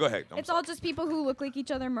of habit. Go ahead. I'm it's sorry. all just people who look like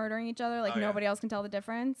each other murdering each other, like Oh, yeah. nobody else can tell the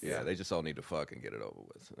difference. Yeah, they just all need to fuck and get it over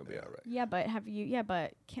with. It'll be all right. Yeah,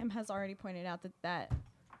 but Kim has already pointed out that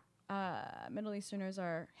Middle Easterners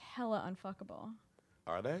are hella unfuckable.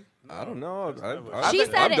 Are they? I don't know. She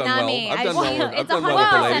said it, not me. I've done well with, It's I've done well with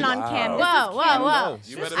the 100% ladies. on Kim. Whoa.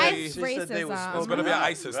 You better I be. She said they were racism. It's better be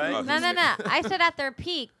ISIS. Right? No. I said at their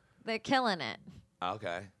peak, they're killing it.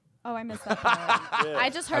 Okay. Oh, I missed that part. I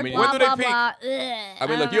just heard mean, blah, when do they blah, peak? blah. I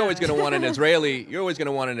mean, look, you're always going to want an Israeli. You're always going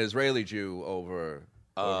to want an Israeli Jew over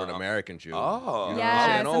an American Jew. Oh. You know, Yes,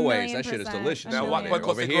 and a always, million that shit is percent. delicious. Now, A what? million.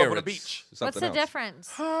 Because Over they grew here, up on the it's beach. What's something the else. difference?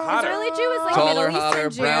 Israeli Jew is like Taller, a Middle hotter,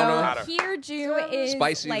 Eastern Jew. browner. Hotter. Here Jew is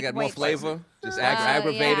Spicy, like you got more white flavor. Just yeah.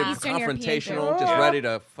 aggravated, Eastern European confrontational, Jew. just Yeah. ready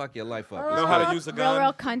to fuck your life up. Know how to use a gun.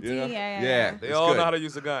 real cunty. You know? Yeah. They it's all good. know how to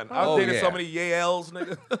use a gun. I've Oh, dated so yeah. many Yales,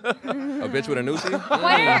 nigga. A bitch with a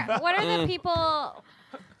Uzi? What are the people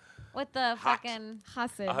with the Hot. fucking?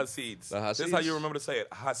 Hasids. Hasids. The This is how Hasids? you remember to say it.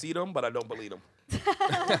 Hasidim, but I don't believe them.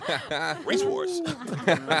 Race wars.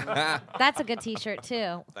 That's a good T-shirt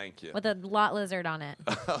too, Thank you. with a lot lizard on it.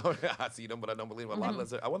 Hasidim, but I don't believe them. A lot of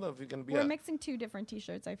lizard. I wonder if you can be We're a... mixing two different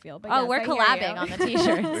T-shirts, I feel. But Oh, yes, we're I hear collabing you. on the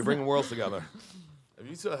T-shirts. We bring worlds together. If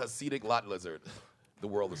you see a Hasidic lot lizard, the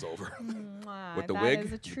world is over. Mwah, With the that wig?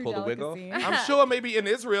 is a You true pull the wig off? delicacy. I'm sure maybe in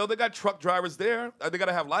Israel they got truck drivers there. They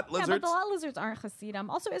gotta have lot Yeah, but lizards. the lot lizards aren't Hasidim.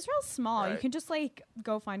 Also, Israel's small. You Right. can just like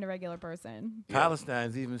go find a regular person.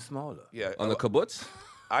 Palestine's even smaller. Yeah, On the kibbutz?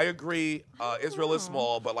 I agree. Israel is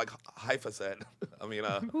small, but like Haifa said, I mean,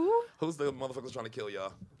 who's the motherfuckers trying to kill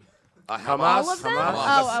y'all? Hamas. All of them?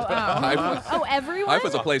 Hamas. Haifa. Oh, everyone?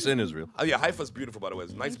 Haifa's a place in Israel. Oh yeah, Haifa's beautiful by the way.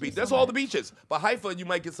 It's a nice beach. you That's so all the much. beaches. But Haifa, you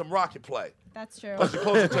might get some rocket play. That's true. Plus you're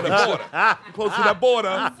closer to the border. You're close to that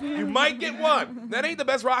border. You might get one. That ain't the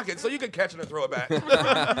best rocket, so you can catch it and throw it back.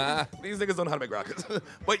 These niggas don't know how to make rockets.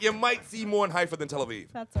 But you might see more in Haifa than Tel Aviv.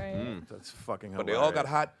 That's right. That's fucking But hilarious. they all got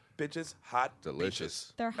hot bitches, hot Delicious.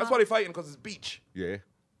 beaches. They're That's hot. why they fighting, because it's beach. Yeah.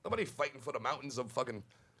 Nobody fighting for the mountains of fucking...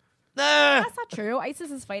 That's not true.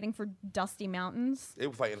 ISIS is fighting for dusty mountains. They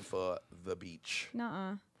were fighting for the beach.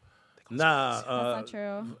 Nuh-uh. Nah. That's not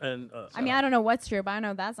true. And I mean, I don't know what's true, but I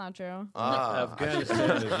know that's not true.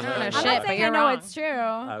 Afghanistan is I don't know not. shit, I'm not but saying you're I know wrong. it's true.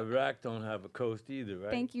 Iraq don't have a coast either, right?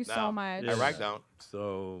 Thank you No. so much. Yeah. Iraq don't.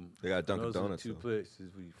 So They got Dunkin' those are the Donuts, two though.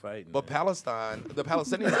 places we fighting. But Palestine, the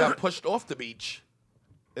Palestinians got pushed off the beach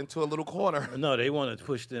into a little corner. no, they want to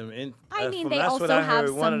push them in. I mean, they that's also what I have heard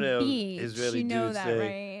one some of them beach. Israeli You know dudes that, say.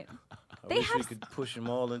 right? I They wish we have could push them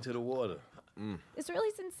all into the water.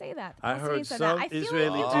 Israelis didn't say that. I Palestinians heard said some that. I feel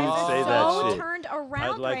Israeli like you dudes guys say are that so shit. turned I'd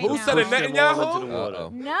around like right to Who now. said it, push them all Netanyahu? into the water. Uh-oh.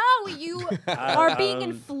 No, you are being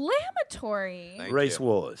inflammatory. Thank Race you.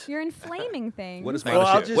 wars. You're inflaming things. What does Well,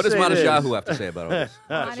 I'll Manashahu just what does say this. Manashahu have to say about all this?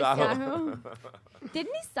 Matisyahu.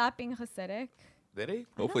 Didn't he stop being Hasidic? Did he?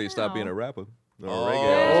 Hopefully, he don't stopped being know. a rapper. Or Oh.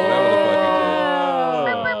 reggae artist, whatever the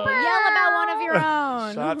fuck he did. Yell about one of your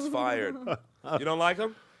own. Shots fired. You don't like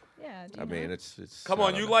him? Yeah. Do you I know? mean, it's. Come I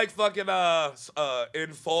on, don't you know. like fucking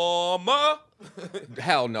Informer?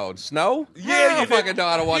 Hell no. Snow? Yeah, Hell you did. fucking no,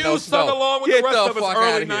 I don't want You no sung snow. along with Get the rest of us fuck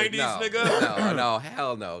early outta here. 90s, no. nigga. No,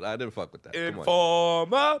 hell no. I didn't fuck with that. Come on.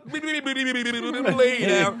 Informer. Lay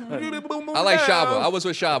down. I like Shaba. I was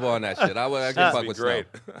with Shaba on that shit. I That'd can't fuck be with great.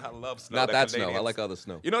 snow. I love snow. Not the that snow. I Canadians. like other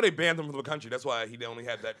snow. You know they banned him from the country. That's why he only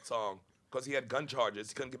had that song. Because he had gun charges.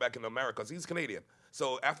 He couldn't get back into America because he's Canadian.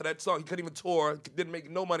 So after that song, he couldn't even tour. Didn't make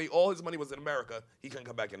no money. All his money was in America. He couldn't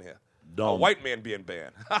come back in here. A Dumb. white man being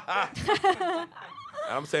banned. And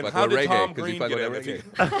I'm saying, Fuck how with did reggae, Tom 'cause Green you fuck get with in? that If he-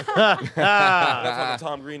 reggae. That's how the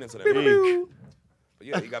Tom Green incident. Eek. But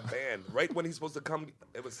yeah, he got banned right when he's supposed to come.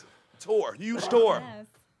 It was tour, huge tour. Yes.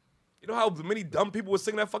 You know how many dumb people were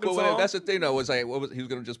singing that fucking But song? that's the thing, though. Was like, he was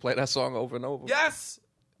gonna just play that song over and over. Yes,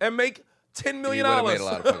 and make $10 He million. would have made a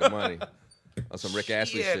lot of fucking money on some Rick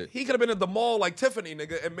Astley shit. He could have been at the mall like Tiffany,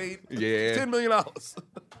 nigga, and made Yeah. $10 million.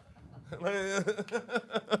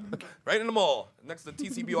 Right in the mall, next to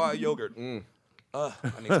TCBI yogurt. I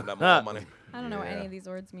need some of that mall money. I don't know what any of these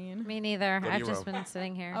words mean. Me neither. to I've your just room. been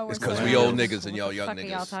sitting here. Oh, we're It's because so we young. old niggas and y'all What young the fuck are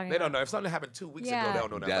y'all niggas. talking They don't about? know. If something happened 2 weeks Yeah. ago, they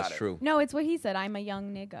don't know nothing That's about true. No, it's what he said. I'm a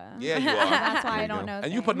young nigga. it. Yeah, you are. That's why I you don't go. know.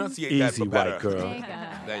 And you things. pronunciate that Easy for better. white girl.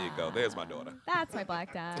 Nigga. There you go. There's my daughter. That's my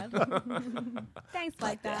black dad. Thanks,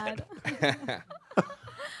 black dad.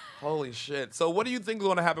 Holy shit. So what do you think is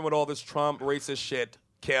going to happen with all this Trump racist shit,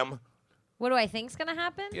 Kim? What do I think's gonna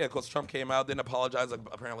happen? Yeah, because Trump came out, didn't apologize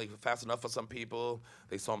apparently fast enough for some people.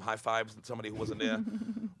 They saw him high five somebody who wasn't there.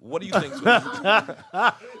 What do you think's going to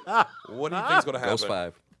happen? Ghost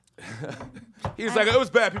 5. He was like, it was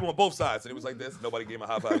bad people on both sides. And he was like this. Nobody gave him a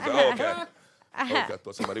high five. He was like, oh, okay. Okay, I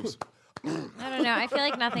thought somebody was... I don't know. I feel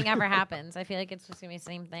like nothing ever happens. I feel like it's just gonna be the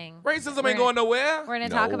same thing. Racism ain't going nowhere. We're gonna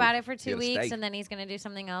talk No. about it for Get 2 a weeks, steak. and then he's gonna do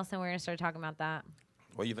something else, and we're gonna start talking about that,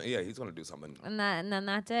 Well, you think, yeah, he's going to do something. and then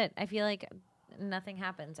that's it. I feel like nothing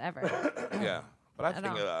happens ever. Yeah, but At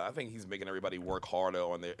all. I think he's making everybody work harder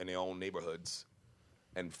in their own neighborhoods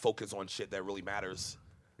and focus on shit that really matters.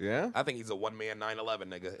 Yeah? I think he's a one-man 9/11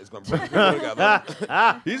 nigga. It's going to bring people together.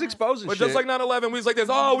 He's exposing But shit. just like 9/11, we was like this,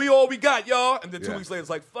 oh, we all we got, y'all. And then 2 weeks later, it's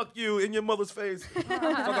like, fuck you, in your mother's face. Fuck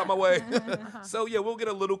out my way. So, yeah, we'll get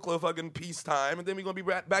a little fucking peacetime, and then we're going to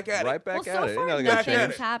be back at right it. back Well, at so it. far You know, they gotta Back at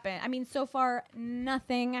nothing's it. happened. I mean, so far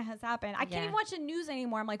nothing has happened. I can't Yeah. even watch the news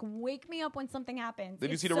anymore. I'm like, wake me up when something happens. Did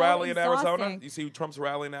you It's see the so rally in Arizona? exhausting. You see Trump's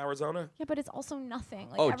rally in Arizona? Yeah, but it's also nothing.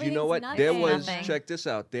 Like, Oh, do you know what? everything's There nothing. was, Nothing. check this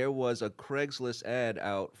out. There was a Craigslist ad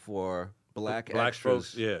out for black Black extras.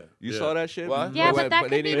 folks, yeah, You yeah. saw that shit? What? Yeah, They but that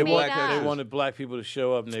they could be needed made black up. extras. They wanted black people to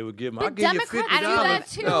show up, and they would give them. I'll But give you Democrats $50. do that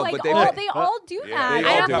too. No, like but they all, pay- they all do that. They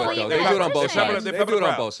I all don't do it, believe though. that. They do it on both Christian. sides. They They pepper do the it on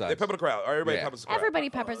crowd. both sides. They pepper the crowd. Everybody Yeah. peppers the crowd. Everybody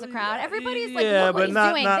peppers the crowd. Everybody's like, yeah, look what but he's not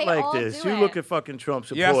doing. not They like all this. do You it. look at fucking Trump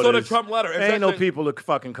supporters. Yeah, I saw the Trump letter. It's Ain't no actually- people of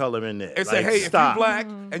fucking color in there. It like, said, hey, stop. if you black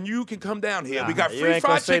and you can come down here, we got you free ain't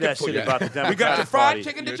gonna fried say chicken that for shit you. about the We got your Democratic fried Party.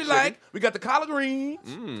 chicken that you Your like. We got the collard greens.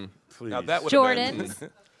 Please. Now that would Jordans.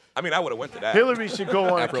 I mean, I would have went to that. Hillary should go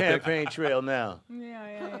on a Afro pick. campaign trail now.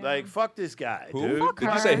 Yeah. Like, fuck this guy, Who? dude.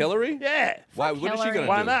 Did you say Hillary? Yeah. Why? What is she Hillary. gonna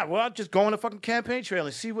Why do? not? Well, just go on a fucking campaign trail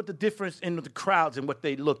and see what the difference in the crowds and what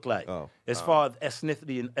they look like. As far as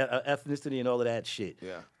ethnicity and all of that shit.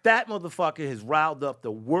 Yeah. That motherfucker has riled up the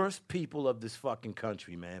worst people of this fucking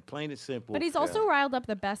country, man. Plain and simple. But he's also riled up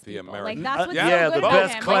the best The people. Like American- that's what's yeah, so the good best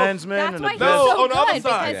about him. Klansmen That's and why the he's best- No, so on the other good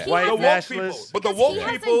side, because he White the has woke nationalists. people. But the Because woke he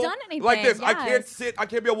hasn't people, done anything, like this, I yes.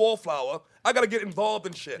 can't be a wallflower. I gotta get involved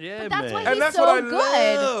in shit. Yeah, But that's man. why And he's that's so what I good.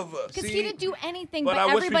 love. Because See? he didn't do anything, But but I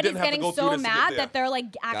wish we everybody's didn't have to getting go through so this to get mad there. that they're like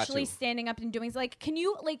actually to. standing up and doing. Like, can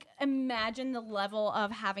you like imagine the level of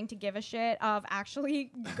having to give a shit of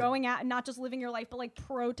actually going out and not just living your life, but like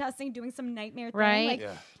protesting, doing some nightmare thing? Right. Like,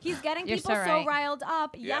 Yeah. he's getting You're people so so right. riled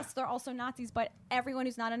up. Yeah. Yes, they're also Nazis, but everyone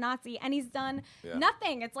who's not a Nazi, and he's done Yeah.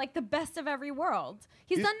 nothing. It's like the best of every world.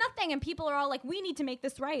 He's done nothing, and people are all like, "We need to make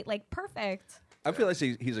this right." Like, perfect. I feel like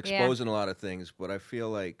he's exposing a lot of things, but I feel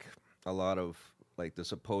like a lot of like the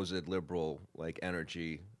supposed liberal like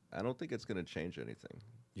energy. I don't think it's going to change anything.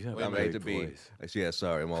 You have I a hate great to be. voice. Yeah,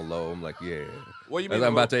 sorry, I'm all low. I'm like, yeah. What do you As mean?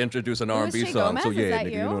 I'm about to introduce an R&B Luis J. song, so Gomez, is yeah, that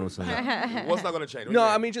nigga, you you? know what I'm saying? What's not gonna change? What do No, you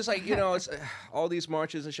I mean? mean just like it's all these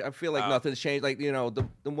marches and shit. I feel like nothing's changed. Like the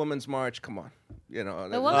women's march. Come on, The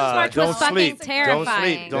women's Uh, march was don't fucking sleep.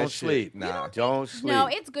 terrifying. Don't That shit, sleep. nah. Don't sleep. No,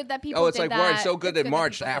 it's good that people. Oh, it's did like that. word. It's so good It's they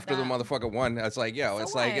marched people did after the that. motherfucker won. It's like, yo, So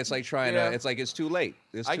it's like what? it's like trying Yeah. to. It's like it's too late.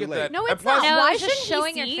 It's I too get late. that. No, And it's plus- not. No, Why it's just shouldn't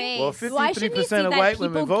showing he your see? face. Well, Why shouldn't he 53% see of that white people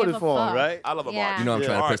women give voted a for him, fuck? right? I love a Yeah. march. You know I'm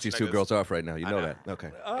trying to March, piss these two niggas. girls off right now. You know know. that. Okay.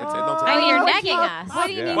 Don't And you're Oh, negging yeah. us. What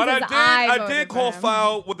do you mean? But I Because I did voted call for him.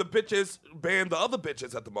 foul with the bitches banned the other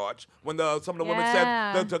bitches at the march when some of the women said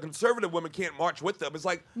Yeah. the conservative women can't march with them. It's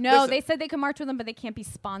like No, listen, they said they can march with them, but they can't be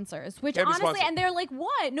sponsors. Which Can't be honestly, sponsored. and they're like,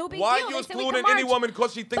 "What? No big why deal." are you They said we excluding can any march. woman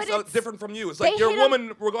because she thinks But it's- different from you? It's they like you're a hit 'em-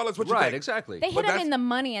 woman regardless what you Right. think. Exactly. They But hit him that's- in the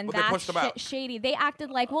money, and but they pushed that's him out. shady. They acted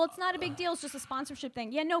like, well, it's not a big deal. It's just a sponsorship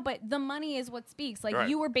thing. Yeah, no, but the money is what speaks. Like Right.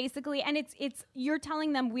 you were basically, and it's you're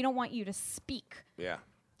telling them we don't want you to speak. Yeah.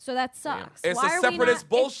 So that sucks. It's Why a are we separatist not-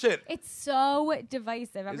 bullshit. It's so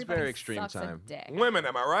divisive. Everybody very extreme sucks time. A dick. Women,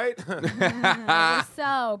 am I right? We're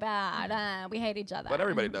so bad. We hate each other. But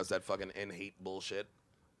everybody does that fucking hate bullshit.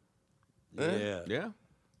 Yeah. Yeah.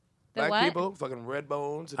 The Black what? people, fucking red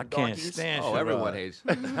bones and I can't darkies. stand Oh, Sherrod. everyone hates.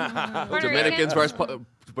 Puerto Dominicans Rican?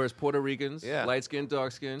 versus Puerto Ricans. Yeah. Light skin,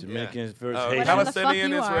 dark skin. Dominicans versus Uh, Haitians. Whatever the fuck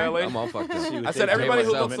Palestinian, you are. Israeli. I'm all fucked up. See what I they said do everybody in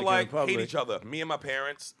who looks Dominican alike hate Republic. each other. Me and my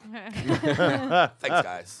parents. Thanks,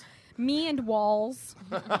 guys. Me and Walls.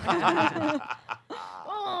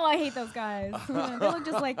 Oh, I hate those guys. They look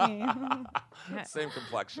just like me. Same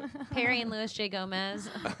complexion. Perry and Luis J. Gomez.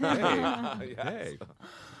 Yes.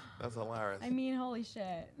 That's hilarious. I mean, holy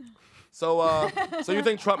shit. So you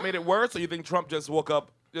think Trump made it worse, or you think Trump just woke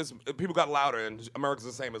up? Just people got louder, and America's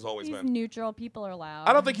the same as always He's been. neutral. People are loud.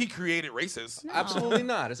 I don't think he created racists. Absolutely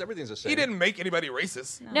not. It's everything's the same. He didn't make anybody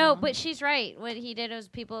racist. No, but she's right. What he did was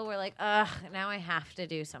people were like, ugh, now I have to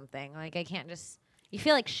do something. Like, I can't just. You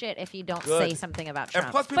feel like shit if you don't Good. say something about And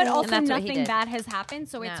Trump. plus people But who- also, that's what he nothing did. bad has happened,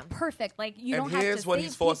 so it's No. perfect. Like you And don't have here's to what save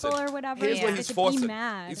he's forcing. people or whatever. Here's You what have he's to forcing. Be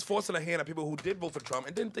mad. He's forcing a hand at people who did vote for Trump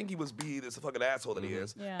and didn't think he was this fucking asshole that he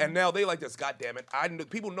is. Yeah. And now they like this. God damn it!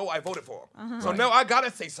 People know I voted for him. So now I gotta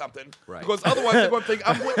say something Right. because otherwise they're gonna think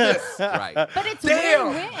I'm with this. Right. but it's Damn.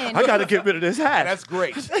 win-win. I got to get rid of this hat. That's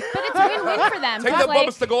great. But it's win-win for them. Take But that like,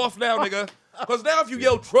 bumper sticker off now, nigga. Because now if you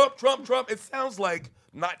yell Trump, Trump, Trump, it sounds like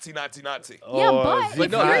Nazi. Yeah, Or but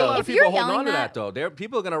But no, if there's a you're, lot of if people you're holding yelling on to that, that though.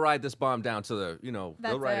 People are gonna ride this bomb down to the, they'll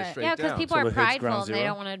That's ride it it. straight Yeah, down. because people So are it hits ground prideful and they zero.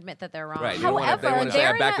 don't want to admit that they're wrong. Right. They However, want to say they're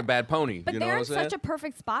I in backed a- a bad pony. But You know they're what in I'm such saying? a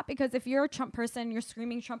perfect spot because if you're a Trump person, you're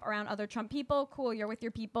screaming Trump around other Trump people, cool, you're with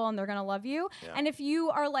your people and they're going to love you. Yeah. And if you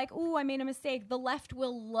are like, ooh, I made a mistake, the left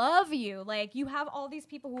will love you. Like, you have all these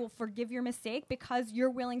people who will forgive your mistake because you're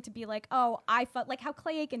willing to be like, oh, I felt like how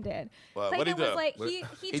Clay Aiken did. What- Clay what'd he Aiken was do? like, What- he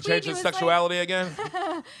He tweeted, changed his was like- sexuality again?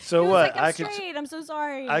 So he was what? Like, I'm I could straight. I'm so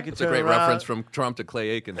sorry. I could It's a turn great around reference from Trump to Clay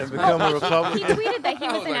Aiken. and become a He Republican. tweeted that he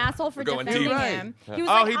was an asshole for we're going defending deep. him. He was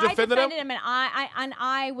Oh, like, he I defended him? and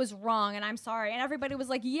I was wrong, and I'm sorry. And everybody was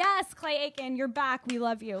like, yes, Clay Aiken, you're back. We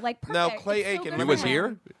love you. Like, perfect. Now, Clay It's so Aiken, good He for was him.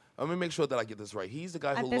 here? Let me make sure that I get this right. He's the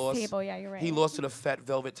guy At who this lost. table, yeah, you're right. He lost to the fat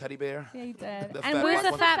velvet teddy bear. Yeah, you did. The And fat who's black the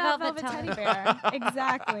one? fat Fat velvet velvet teddy bear?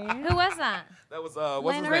 Exactly. Who was that? That was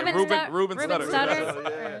what's his Leonard name? Ruben Ruben Studdard.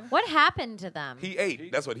 Studdard? What happened to them? He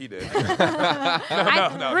ate. That's what he did.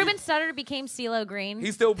 no. Ruben Studdard became CeeLo Green.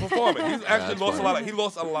 He's still performing. He's actually that's lost a funny. lot. He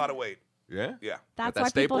lost a lot of weight. Yeah? Yeah. That's Got that why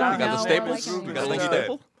staple? people don't You got the know. staples? Like, You got I a think he little did.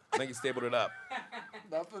 staple? I think he stapled it up.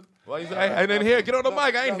 Nothing. Well, he's, I didn't hear. Get on the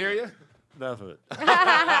mic. I didn't hear you. Nothing.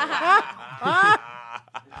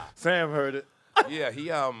 Sam heard it. Yeah,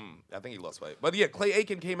 I think he lost weight. But yeah, Clay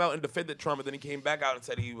Aiken came out and defended Trump, and then he came back out and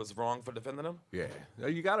said he was wrong for defending him. Yeah.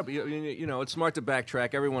 You got to be, it's smart to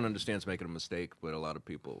backtrack. Everyone understands making a mistake, but a lot of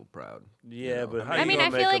people are proud. Yeah, but how I you mean, gonna I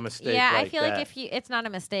make feel a like, mistake yeah, like I feel that? like it's not a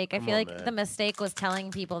mistake. I Come feel on, like man. the mistake was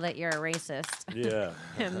telling people that you're a racist. Yeah.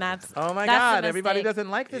 And that's Oh my that's God! the Everybody mistake. doesn't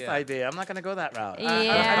like this Yeah. idea. I'm not gonna go that route. I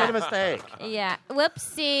Yeah. made a mistake. Yeah.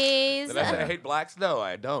 Whoopsies. Did I say I hate blacks? No,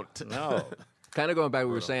 I don't. No. Kind of going back to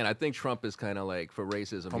what we were saying, I think Trump is kind of like for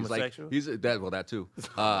racism. Homosexual? He's like, that too.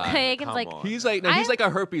 Clay Aiken's Come like, on. He's like, no, he's like a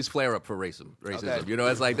herpes flare up for racism. Okay. You know,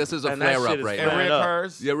 it's like this is a And that flare up shit is right It now. flared up.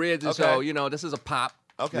 reoccurs. Yeah, so this is a pop.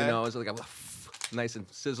 Okay. You know, it's like a nice and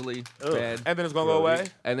sizzly, Ugh. bad. And then it's gonna go away.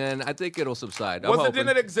 And then I think it'll subside. I'm Didn't hoping.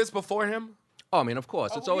 it exist before him? Oh, I mean, of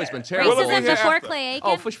course, it's always been Well, terrible. look what racism we had before after. Clay Aiken?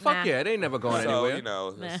 Oh, fuck Nah. yeah, it ain't never going So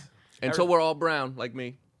anywhere Nah. until we're all brown like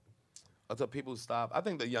me. Until people stop. I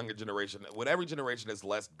think the younger generation, with every generation, is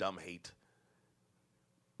less dumb hate.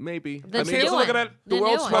 Maybe. The I mean, new kids are one. looking at the new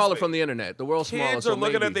world's one. smaller Trust me. from the internet. The world's smaller. Kids so are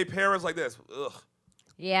looking at maybe. their parents like this. Ugh,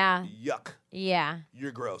 Yeah. yuck. Yeah.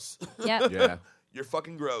 You're gross. Yep. Yeah. You're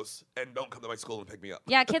fucking gross, and don't come to my school and pick me up.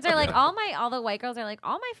 Yeah, kids are like all the white girls are like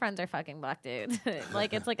all my friends are fucking black dudes.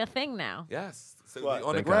 Like it's like a thing now. Yes. So What? on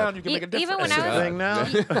the Thank ground, God. you can make a difference. Even when It's I a was- thing now.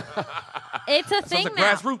 It's a It's thing like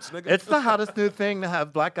now. grassroots, nigga. It's the hottest new thing to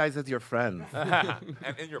have black guys as your friends. and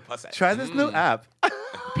in your pussy. Try this new app.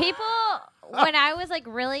 People when I was like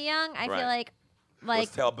really young, I Right. feel like It was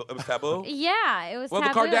taboo. yeah, it was Well,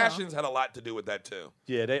 taboo. the Kardashians had a lot to do with that too,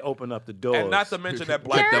 Yeah, they open up the doors. and not to mention that Kick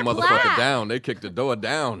black. They're that motherfucker black. down. They kicked the door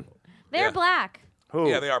down. They're Yeah. black. Who?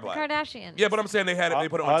 Yeah, they are black. Kardashians. Yeah, but I'm saying they had it. They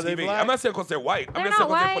put it Are on they TV. black? I'm not saying because they're white. I'm They're just saying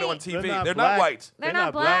not because they put it on white. TV. They're not They're black. not white. They're They're not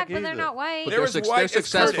not black, black but they're either. not white. But They're as white they're as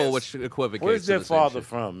successful, Curtis. which equivocates Where's to their the same father shit.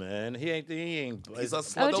 from, man? He ain't. He's a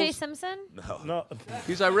OJ those- Simpson? No. No.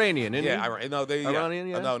 He's Iranian, isn't Yeah, he? no, they. Iranian,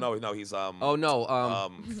 yeah? No. He's Oh no,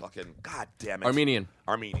 fucking. God damn it. Armenian.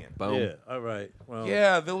 Armenian. Boom. Yeah. All right. Well.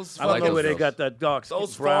 Yeah, those. I don't like know those where they girls. got that dark skin,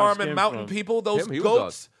 Those brown farm skin and mountain from. people, those Him, he was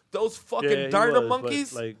goats, those fucking Yeah, he darter was, but,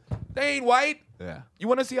 monkeys. like, They ain't white. Yeah. You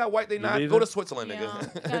want to see how white they not? leaving? Go to Switzerland, Yeah,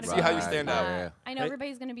 nigga. gotta see be how you Right, stand yeah, out. yeah. I know Hey,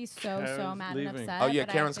 everybody's gonna be so Karen's mad leaving. and upset. Oh yeah, but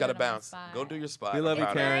I Karen's have got to to do it on my bounce. spot. Go do your spot. We love I'm you,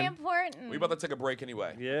 proud of Karen. Very important. We about to take a break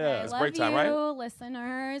anyway. Yeah. It's I break love time, you, right?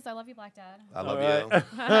 listeners. I love you, Black Dad. I love All right.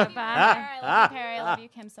 you. Bye. I love you, Perry. I love you,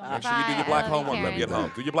 Kim, so Make much. sure you do Bye. your I black love you, homework when you get Karen.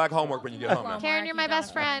 home. Do your black homework when you get home now. Karen, you're my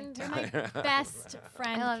best friend. You're my best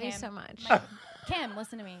friend. I love you Kim. so much. Kim,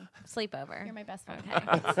 listen to me. Sleepover. You're my best friend.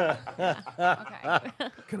 Okay. Okay.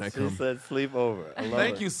 Can I She come? said sleepover. I love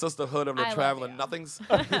Thank it. you, sisterhood of the I love traveling you. nothings.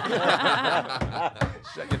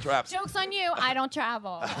 Shut your traps. Joke's on you. I don't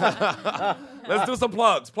travel. Let's do some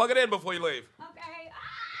plugs. Plug it in before you leave.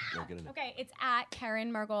 Okay. Okay, it's at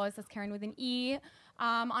Karen Mergel. It says Karen with an E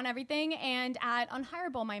on everything. And at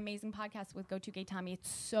Unhireable, my amazing podcast with Go To Gay Tommy. It's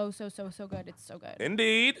so good. It's so good.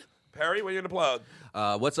 Indeed. Perry, what are you going to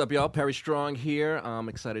plug? What's up, y'all? Perry Strong here. I'm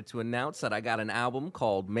excited to announce that I got an album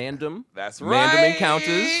called Mandem. That's Mandem right.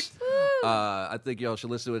 Encounters. I think y'all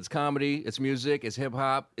should listen to it. It's comedy, it's music, it's hip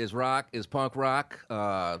hop, it's rock, it's punk rock.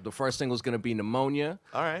 The first single is going to be Pneumonia.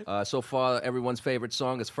 All right. So far, everyone's favorite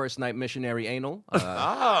song is First Night Missionary Anal.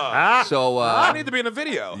 Ah. I need to be in a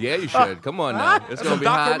video. Yeah, you should. Come on now. It's That's going a to be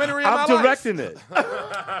hot. documentary in my I'm life. directing it.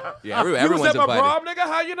 Yeah, You was everyone's at my invited. prom, nigga?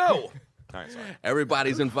 How you know? All right, sorry.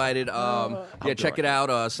 Everybody's invited. Check it out.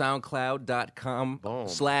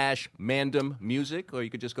 SoundCloud.com/Mandem Music, or you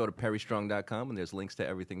could just go to perrystrong.com, and there's links to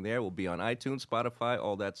everything there. We'll be on iTunes, Spotify,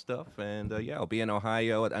 all that stuff. And I'll be in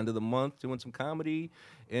Ohio at the end of the month doing some comedy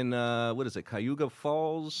in Cayuga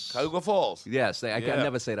Falls? Cayuga Falls. Yes, I can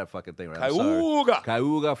never say that fucking thing right. Cayuga.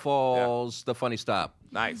 Cayuga Falls, the funny stop.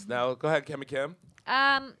 Nice. Now go ahead, Kimmy Kim.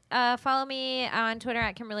 Follow me on Twitter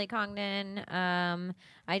at Kimberly Congdon.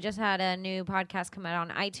 I just had a new podcast come out on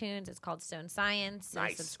iTunes. It's called Stone Science. So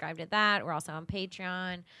nice. Subscribe to that. We're also on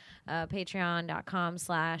Patreon,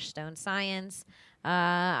 patreon.com/Stone Science.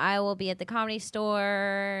 I will be at the Comedy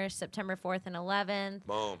Store September 4th and 11th.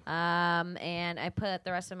 Boom. And I put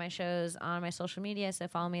the rest of my shows on my social media, so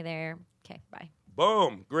follow me there. Okay, bye.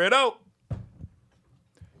 Boom. Grito.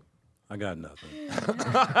 I got nothing.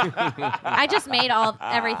 I just made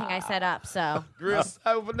everything I set up, so.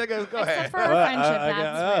 Nigga, go ahead. Except for our friendship,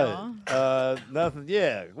 that's real. Nothing.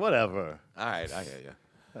 Yeah, whatever. All right, I hear you.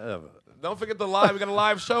 Whatever. Don't forget the live. We got a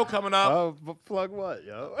live show coming up. Plug what,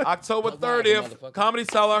 yo? October 30th, Comedy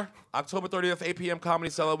Cellar. October 30th, 8 p.m.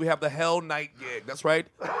 Comedy Cellar. We have the Hell Night gig. That's right.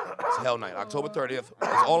 It's Hell Night. October 30th.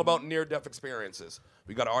 It's all about near-death experiences.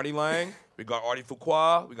 We got Artie Lang. We got Artie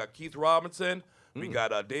Fuqua. We got Keith Robinson. We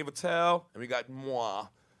got Dave Attell. And we got moi.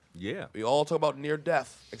 Yeah. We all talk about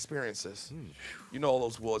near-death experiences. You know all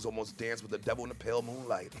those words, almost dance with the devil in the pale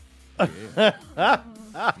moonlight.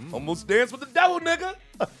 Almost dance with the devil, nigga.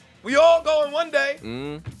 We all going one day. So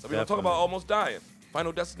we're going to talk about almost dying.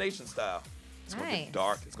 Final Destination style. It's going to get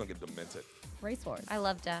dark. It's going to get demented. Race wars. I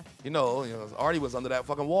love death. You know, Artie was under that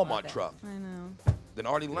fucking Walmart truck. I know. Then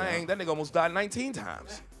Artie Lang, that nigga almost died 19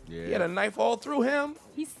 times. Yeah. He had a knife all through him.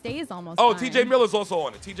 He stays almost. Oh, dying. TJ Miller's also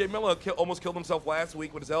on it. TJ Miller almost killed himself last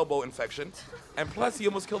week with his elbow infection. And plus, he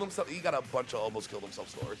almost killed himself. He got a bunch of almost killed himself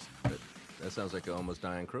stories. That sounds like an almost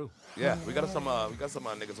dying crew. Yeah, we got some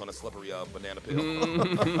niggas on a slippery banana peel.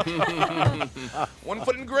 1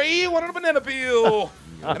 foot in grave, 1 on a banana peel.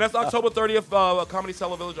 And that's October 30th, Comedy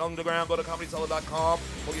Cellar Village Underground. Go to comedycellar.com.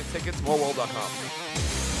 Pull your tickets, moreworld.com.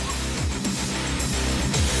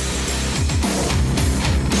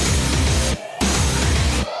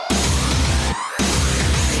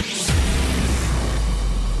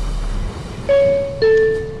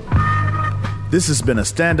 This has been a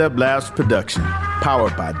Stand Up Labs production,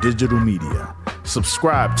 powered by digital media.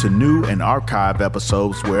 Subscribe to new and archive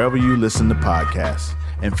episodes wherever you listen to podcasts,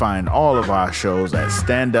 and find all of our shows at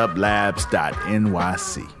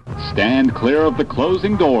standuplabs.nyc. Stand clear of the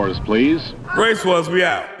closing doors, please. Race Wars, we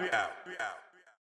out.